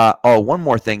go. One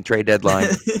more thing. Trade deadline.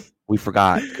 We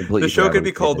forgot completely. The show forgot could about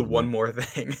be the trade called deadline. One More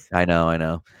Thing. I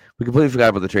know. We completely forgot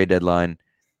about the trade deadline.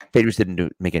 Patriots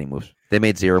didn't make any moves. They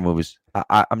made 0 moves.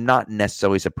 I'm not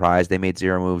necessarily surprised they made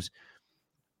 0 moves.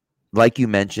 Like you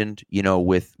mentioned,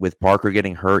 with Parker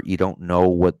getting hurt, you don't know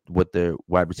what the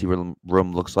wide receiver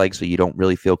room looks like, so you don't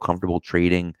really feel comfortable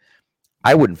trading.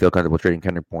 I wouldn't feel comfortable trading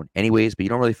Kendrick Bourne anyways, but you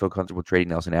don't really feel comfortable trading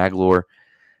Nelson Aguilar.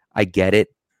 I get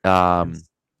it. And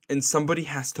somebody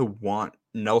has to want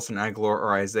Nelson Aguilar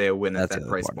or Isaiah Wynn at that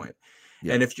price point.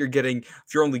 Yeah. And if you're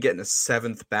only getting a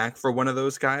 7th back for one of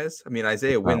those guys, I mean,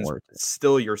 Isaiah Wynn's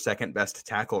still your second best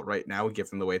tackle right now,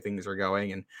 given the way things are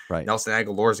going. And Nelson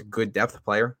Aguilar is a good depth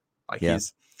player. Like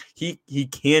he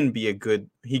can be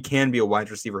a wide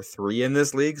receiver 3 in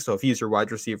this league. So if he's your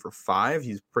wide receiver 5,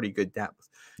 he's pretty good depth.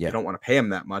 Yeah. You don't want to pay him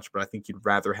that much, but I think you'd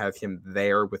rather have him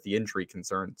there with the injury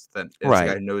concerns than as a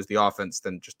guy who knows the offense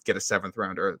than just get a 7th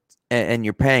rounder. And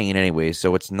you're paying it anyway,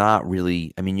 so it's not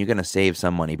really. I mean, you're going to save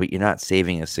some money, but you're not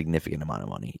saving a significant amount of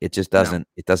money. It just doesn't.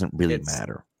 It doesn't really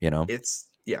matter, It's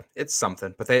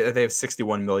something, but they have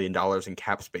 $61 million in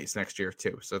cap space next year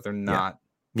too, so they're not.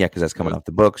 Yeah, because that's coming off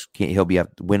the books. Win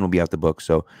will be off the books.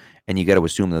 So, and you got to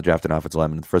assume they'll draft an offensive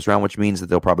lineman in the first round, which means that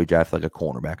they'll probably draft like a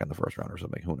cornerback in the first round or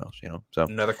something. Who knows? So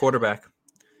another quarterback.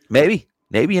 Maybe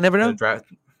you never know. Draft.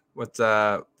 What's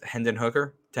Hendon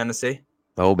Hooker, Tennessee?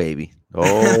 Oh baby,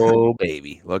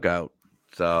 baby, look out!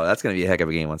 So that's gonna be a heck of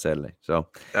a game on Saturday. So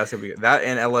that's gonna be good. That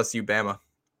and LSU Bama.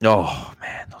 Oh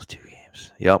man, those 2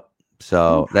 games. Yep.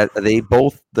 So are they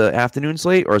both the afternoon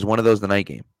slate, or is one of those the night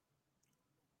game?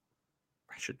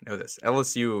 I should know this.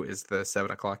 LSU is the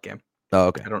 7:00 game. Oh,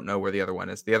 okay. I don't know where the other one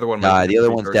is. The other one. The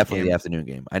other one's definitely the afternoon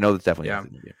game. I know it's definitely the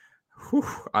afternoon game. Whew,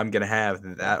 I'm gonna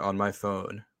have that on my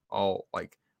phone all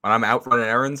like when I'm out running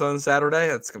errands on Saturday.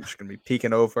 That's just gonna be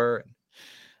peeking over.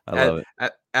 And I love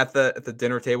it. At the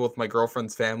dinner table with my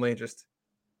girlfriend's family. Just.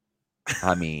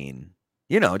 I mean,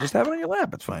 just have it on your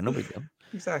lap. It's fine. No big deal.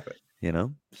 Exactly.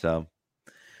 So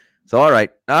all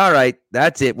right.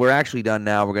 That's it. We're actually done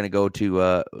now. We're gonna go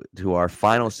to our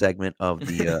final segment of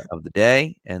the of the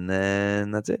day, and then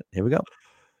that's it. Here we go.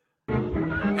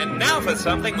 And now for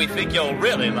something we think you'll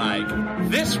really like.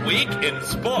 This week in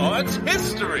sports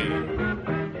history.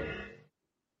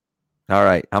 All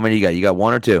right. How many you got? You got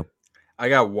 1 or 2? I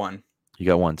got 1. You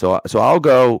got 1. So I'll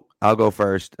go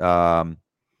first. And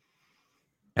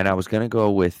I was gonna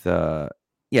go with I'll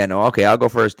go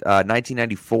first.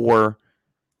 1994.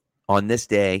 On this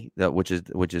day, which is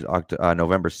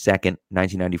November 2nd,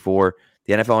 1994,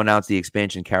 the NFL announced the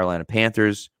expansion Carolina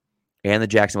Panthers and the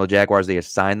Jacksonville Jaguars. They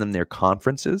assigned them their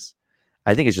conferences.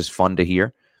 I think it's just fun to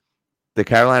hear. The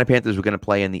Carolina Panthers were going to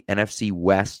play in the NFC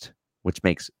West, which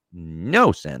makes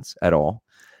no sense at all.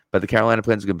 But the Carolina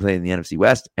Panthers were going to play in the NFC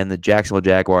West, and the Jacksonville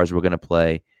Jaguars were going to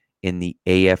play in the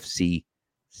AFC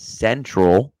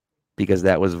Central, because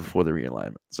that was before the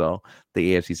realignment. So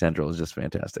the AFC Central is just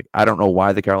fantastic. I don't know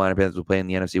why the Carolina Panthers will play in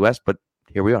the NFC West, but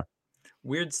here we are.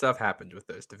 Weird stuff happened with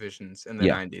those divisions in the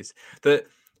 90s. The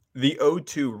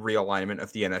 0-2 realignment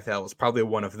of the NFL is probably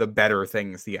one of the better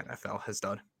things the NFL has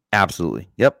done. Absolutely.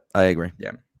 Yep, I agree.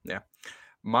 Yeah.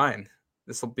 Mine.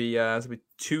 This will be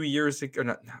 2 years ago.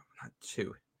 Not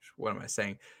 2. What am I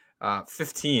saying?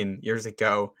 15 years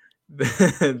ago.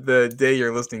 The day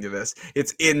you're listening to this,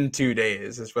 it's in 2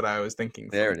 days is what I was thinking.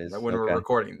 There it is. When we're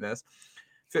recording this,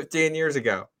 15 years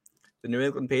ago, the New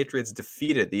England Patriots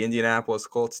defeated the Indianapolis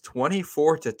Colts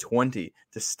 24-20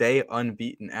 to stay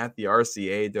unbeaten at the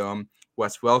RCA Dome.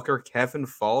 Wes Welker, Kevin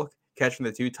Falk catching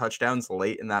the 2 touchdowns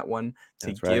late in that one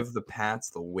to give the Pats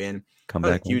the win. Come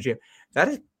back, huge game. That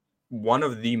is one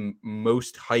of the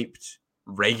most hyped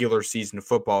regular season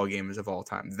football games of all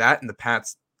time. That and the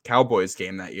Pats Cowboys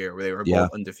game that year where they were both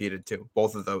undefeated too.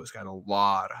 Both of those got a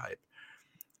lot of hype.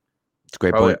 It's a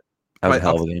great point. That was a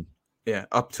hell of a game. Yeah,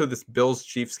 up to this Bills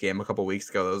Chiefs game a couple weeks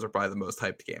ago, those are probably the most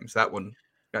hyped games. That one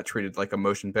got treated like a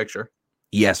motion picture.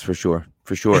 Yes, for sure.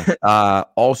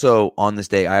 Also on this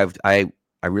day, I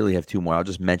really have 2 more. I'll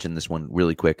just mention this one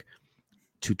really quick.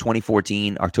 To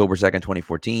 2014, October 2nd,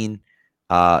 2014,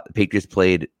 the Patriots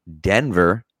played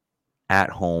Denver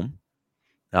at home.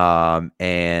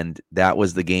 And that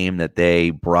was the game that they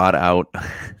brought out.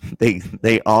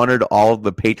 They honored all of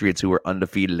the Patriots who were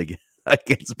undefeated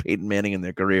against Peyton Manning in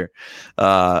their career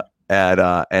at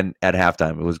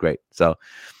halftime. It was great. So,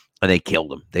 and they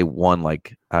killed them. They won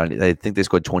I think they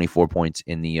scored 24 points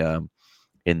in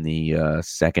the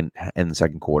second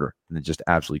quarter, and it just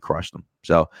absolutely crushed them.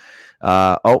 So,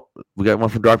 we got one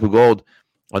from Dark Blue Gold.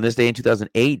 On this day in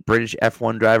 2008, British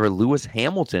F1 driver Lewis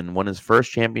Hamilton won his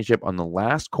first championship on the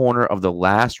last corner of the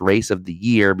last race of the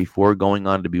year before going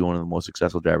on to be one of the most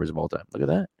successful drivers of all time. Look at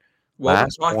that.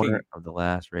 Last corner of the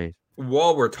last race.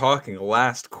 While we're talking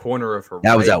last corner of a race.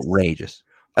 That was outrageous.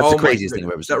 That's the craziest thing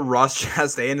I've ever seen. That Ross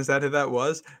Chastain, is that who that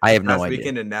was? I have no idea.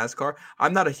 Weekend in NASCAR.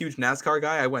 I'm not a huge NASCAR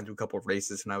guy. I went to a couple of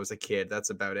races when I was a kid.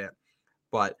 That's about it.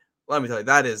 But let me tell you,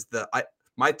 that is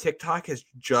my TikTok has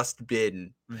just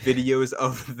been videos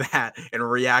of that and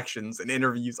reactions and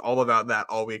interviews all about that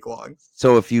all week long.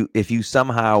 So if you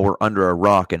somehow were under a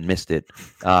rock and missed it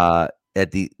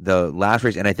at the last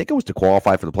race, and I think it was to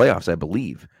qualify for the playoffs, I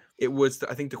believe. It was,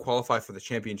 I think, to qualify for the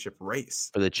championship race.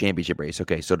 For the championship race.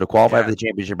 Okay, so to qualify for the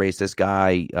championship race, this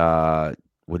guy,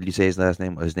 what did you say his last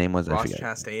name? His name was Ross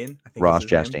Chastain. I think Ross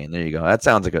Chastain. There you go. That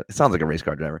sounds like a race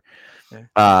car driver.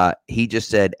 Yeah. He just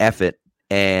said F it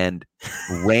and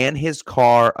ran his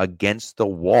car against the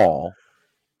wall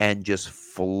and just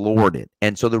floored it.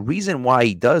 And so the reason why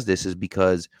he does this is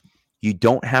because you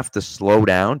don't have to slow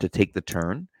down to take the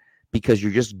turn, because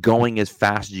you're just going as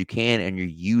fast as you can, and you're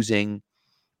using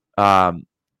the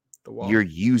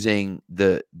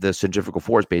centrifugal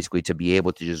force basically to be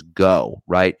able to just go,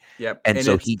 right? Yep. And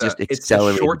so he just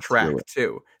accelerated. It's a short track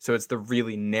too, so it's the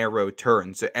really narrow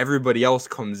turn. So everybody else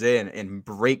comes in and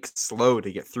brakes slow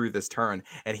to get through this turn,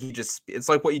 and it's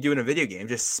like what you do in a video game,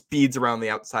 just speeds around the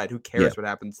outside. Who cares what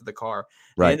happens to the car?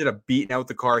 Right. He ended up beating out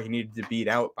the car he needed to beat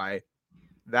out by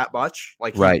that much.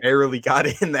 He barely got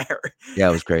in there. Yeah,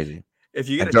 it was crazy. If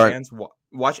you get a chance,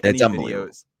 watch any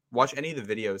videos. Watch any of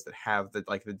the videos that have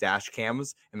the dash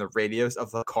cams and the radios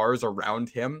of the cars around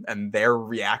him and their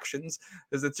reactions.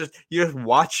 Because it's just, you just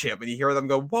watch him and you hear them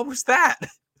go, "What was that?"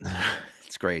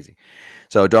 It's crazy.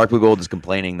 So Dark Blue Gold is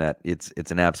complaining that it's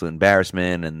an absolute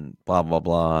embarrassment and blah blah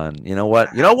blah. And you know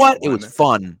what? It was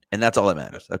fun, and that's all that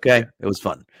matters. Okay, It was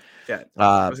fun. Yeah.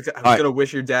 I was gonna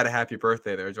wish your dad a happy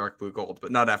birthday there, Dark Blue Gold,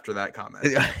 but not after that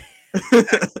comment.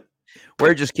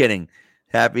 We're just kidding.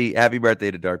 Happy birthday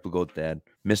to Dark Blue Gold, Dad.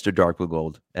 Mr. Dark Blue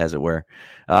Gold, as it were.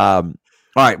 All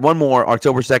right, one more.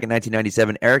 October 2nd,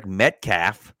 1997, Eric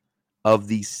Metcalf of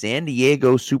the San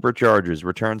Diego Superchargers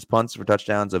returns punts for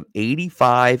touchdowns of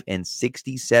 85 and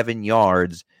 67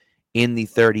 yards in the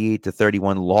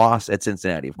 38-31 loss at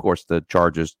Cincinnati. Of course, the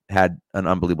Chargers had an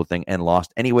unbelievable thing and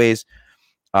lost anyways.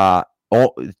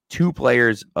 Two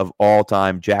players of all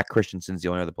time, Jack Christensen's the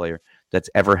only other player that's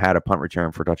ever had a punt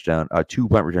return for touchdown, 2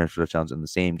 punt returns for touchdowns in the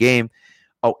same game.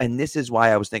 Oh, and this is why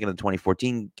I was thinking of the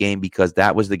 2014 game, because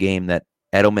that was the game that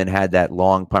Edelman had that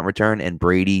long punt return and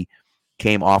Brady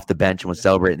came off the bench and was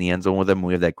celebrating the end zone with him. And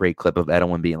we have that great clip of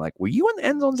Edelman being like, "Were you in the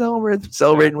end zone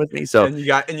celebrating with me?" So and you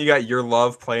got your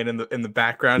love playing in the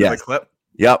background of the clip.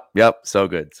 Yep. So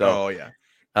good. So oh yeah.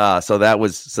 So that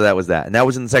was that, and that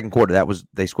was in the second quarter.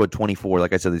 They scored 24.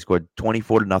 Like I said, they scored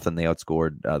 24-0. They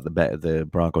outscored the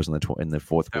Broncos in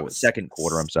the second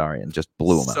quarter. I'm sorry, and just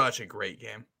blew them out. Such a great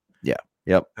game. Yeah.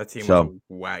 Yep. That team was a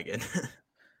wagon.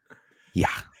 Yeah.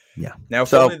 Now,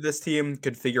 if only this team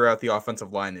could figure out the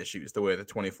offensive line issues the way the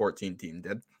 2014 team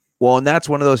did. Well, and that's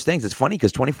one of those things. It's funny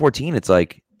because 2014, it's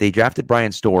like they drafted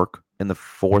Brian Stork in the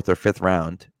 4th or 5th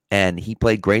round, and he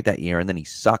played great that year, and then he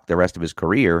sucked the rest of his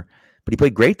career. But he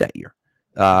played great that year,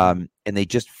 and they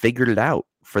just figured it out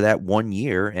for that 1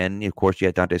 year. And of course, you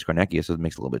had Dante Scarnecchia, so it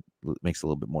makes a little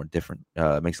bit more different.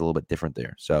 Makes a little bit different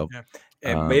there. So,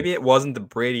 and maybe it wasn't the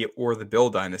Brady or the Bill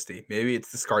dynasty. Maybe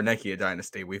it's the Scarnecchia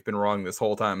dynasty. We've been wrong this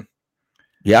whole time.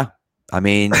 Yeah, I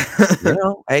mean,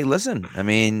 hey, listen. I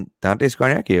mean, Dante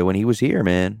Scarnecchia when he was here,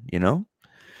 man.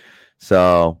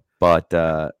 So, but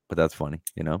that's funny.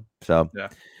 So yeah.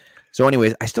 So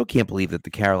anyways, I still can't believe that the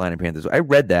Carolina Panthers, I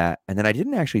read that, and then I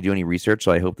didn't actually do any research,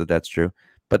 so I hope that that's true.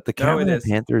 But the Carolina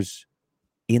Panthers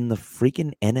in the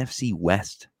freaking NFC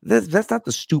West, that's not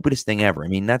the stupidest thing ever. I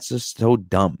mean, that's just so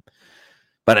dumb.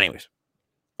 But anyways,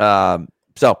 that's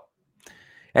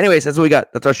what we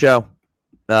got. That's our show.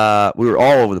 We were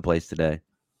all over the place today.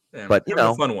 Damn, but,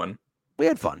 a fun one. We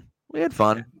had fun. I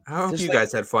hope you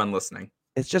guys had fun listening.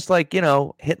 It's just like,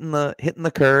 hitting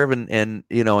the curve and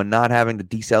not having to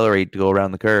decelerate to go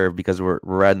around the curve because we're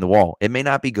riding the wall. It may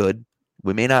not be good.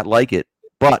 We may not like it,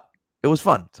 but it was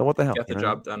fun. So what the hell? Got the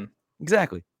job done.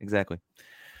 Exactly.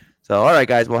 So, all right,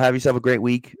 guys, well, have yourself a great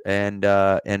week. And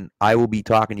I will be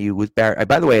talking to you with Barrett.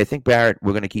 By the way, I think we're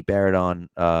going to keep Barrett on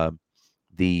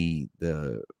the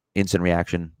instant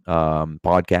reaction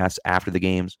podcasts after the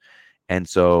games. And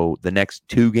so the next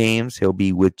 2 games, he'll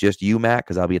be with just you, Matt,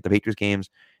 because I'll be at the Patriots games.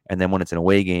 And then when it's an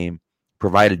away game,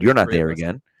 provided you're not there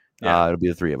again, it'll be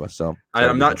the 3 of us. So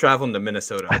I'm not traveling to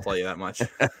Minnesota. I'll tell you that much.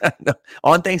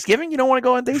 On Thanksgiving, you don't want to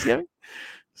go on Thanksgiving.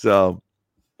 So,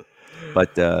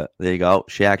 but there you go,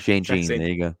 Shaq, Shane, Gene. There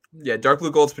you go. Yeah, Dark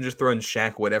Blue Gold's been just throwing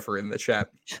Shaq whatever in the chat.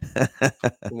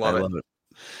 Love it.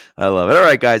 I love it. All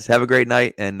right, guys, have a great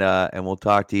night, and we'll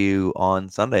talk to you on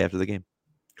Sunday after the game.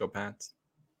 Go Pats.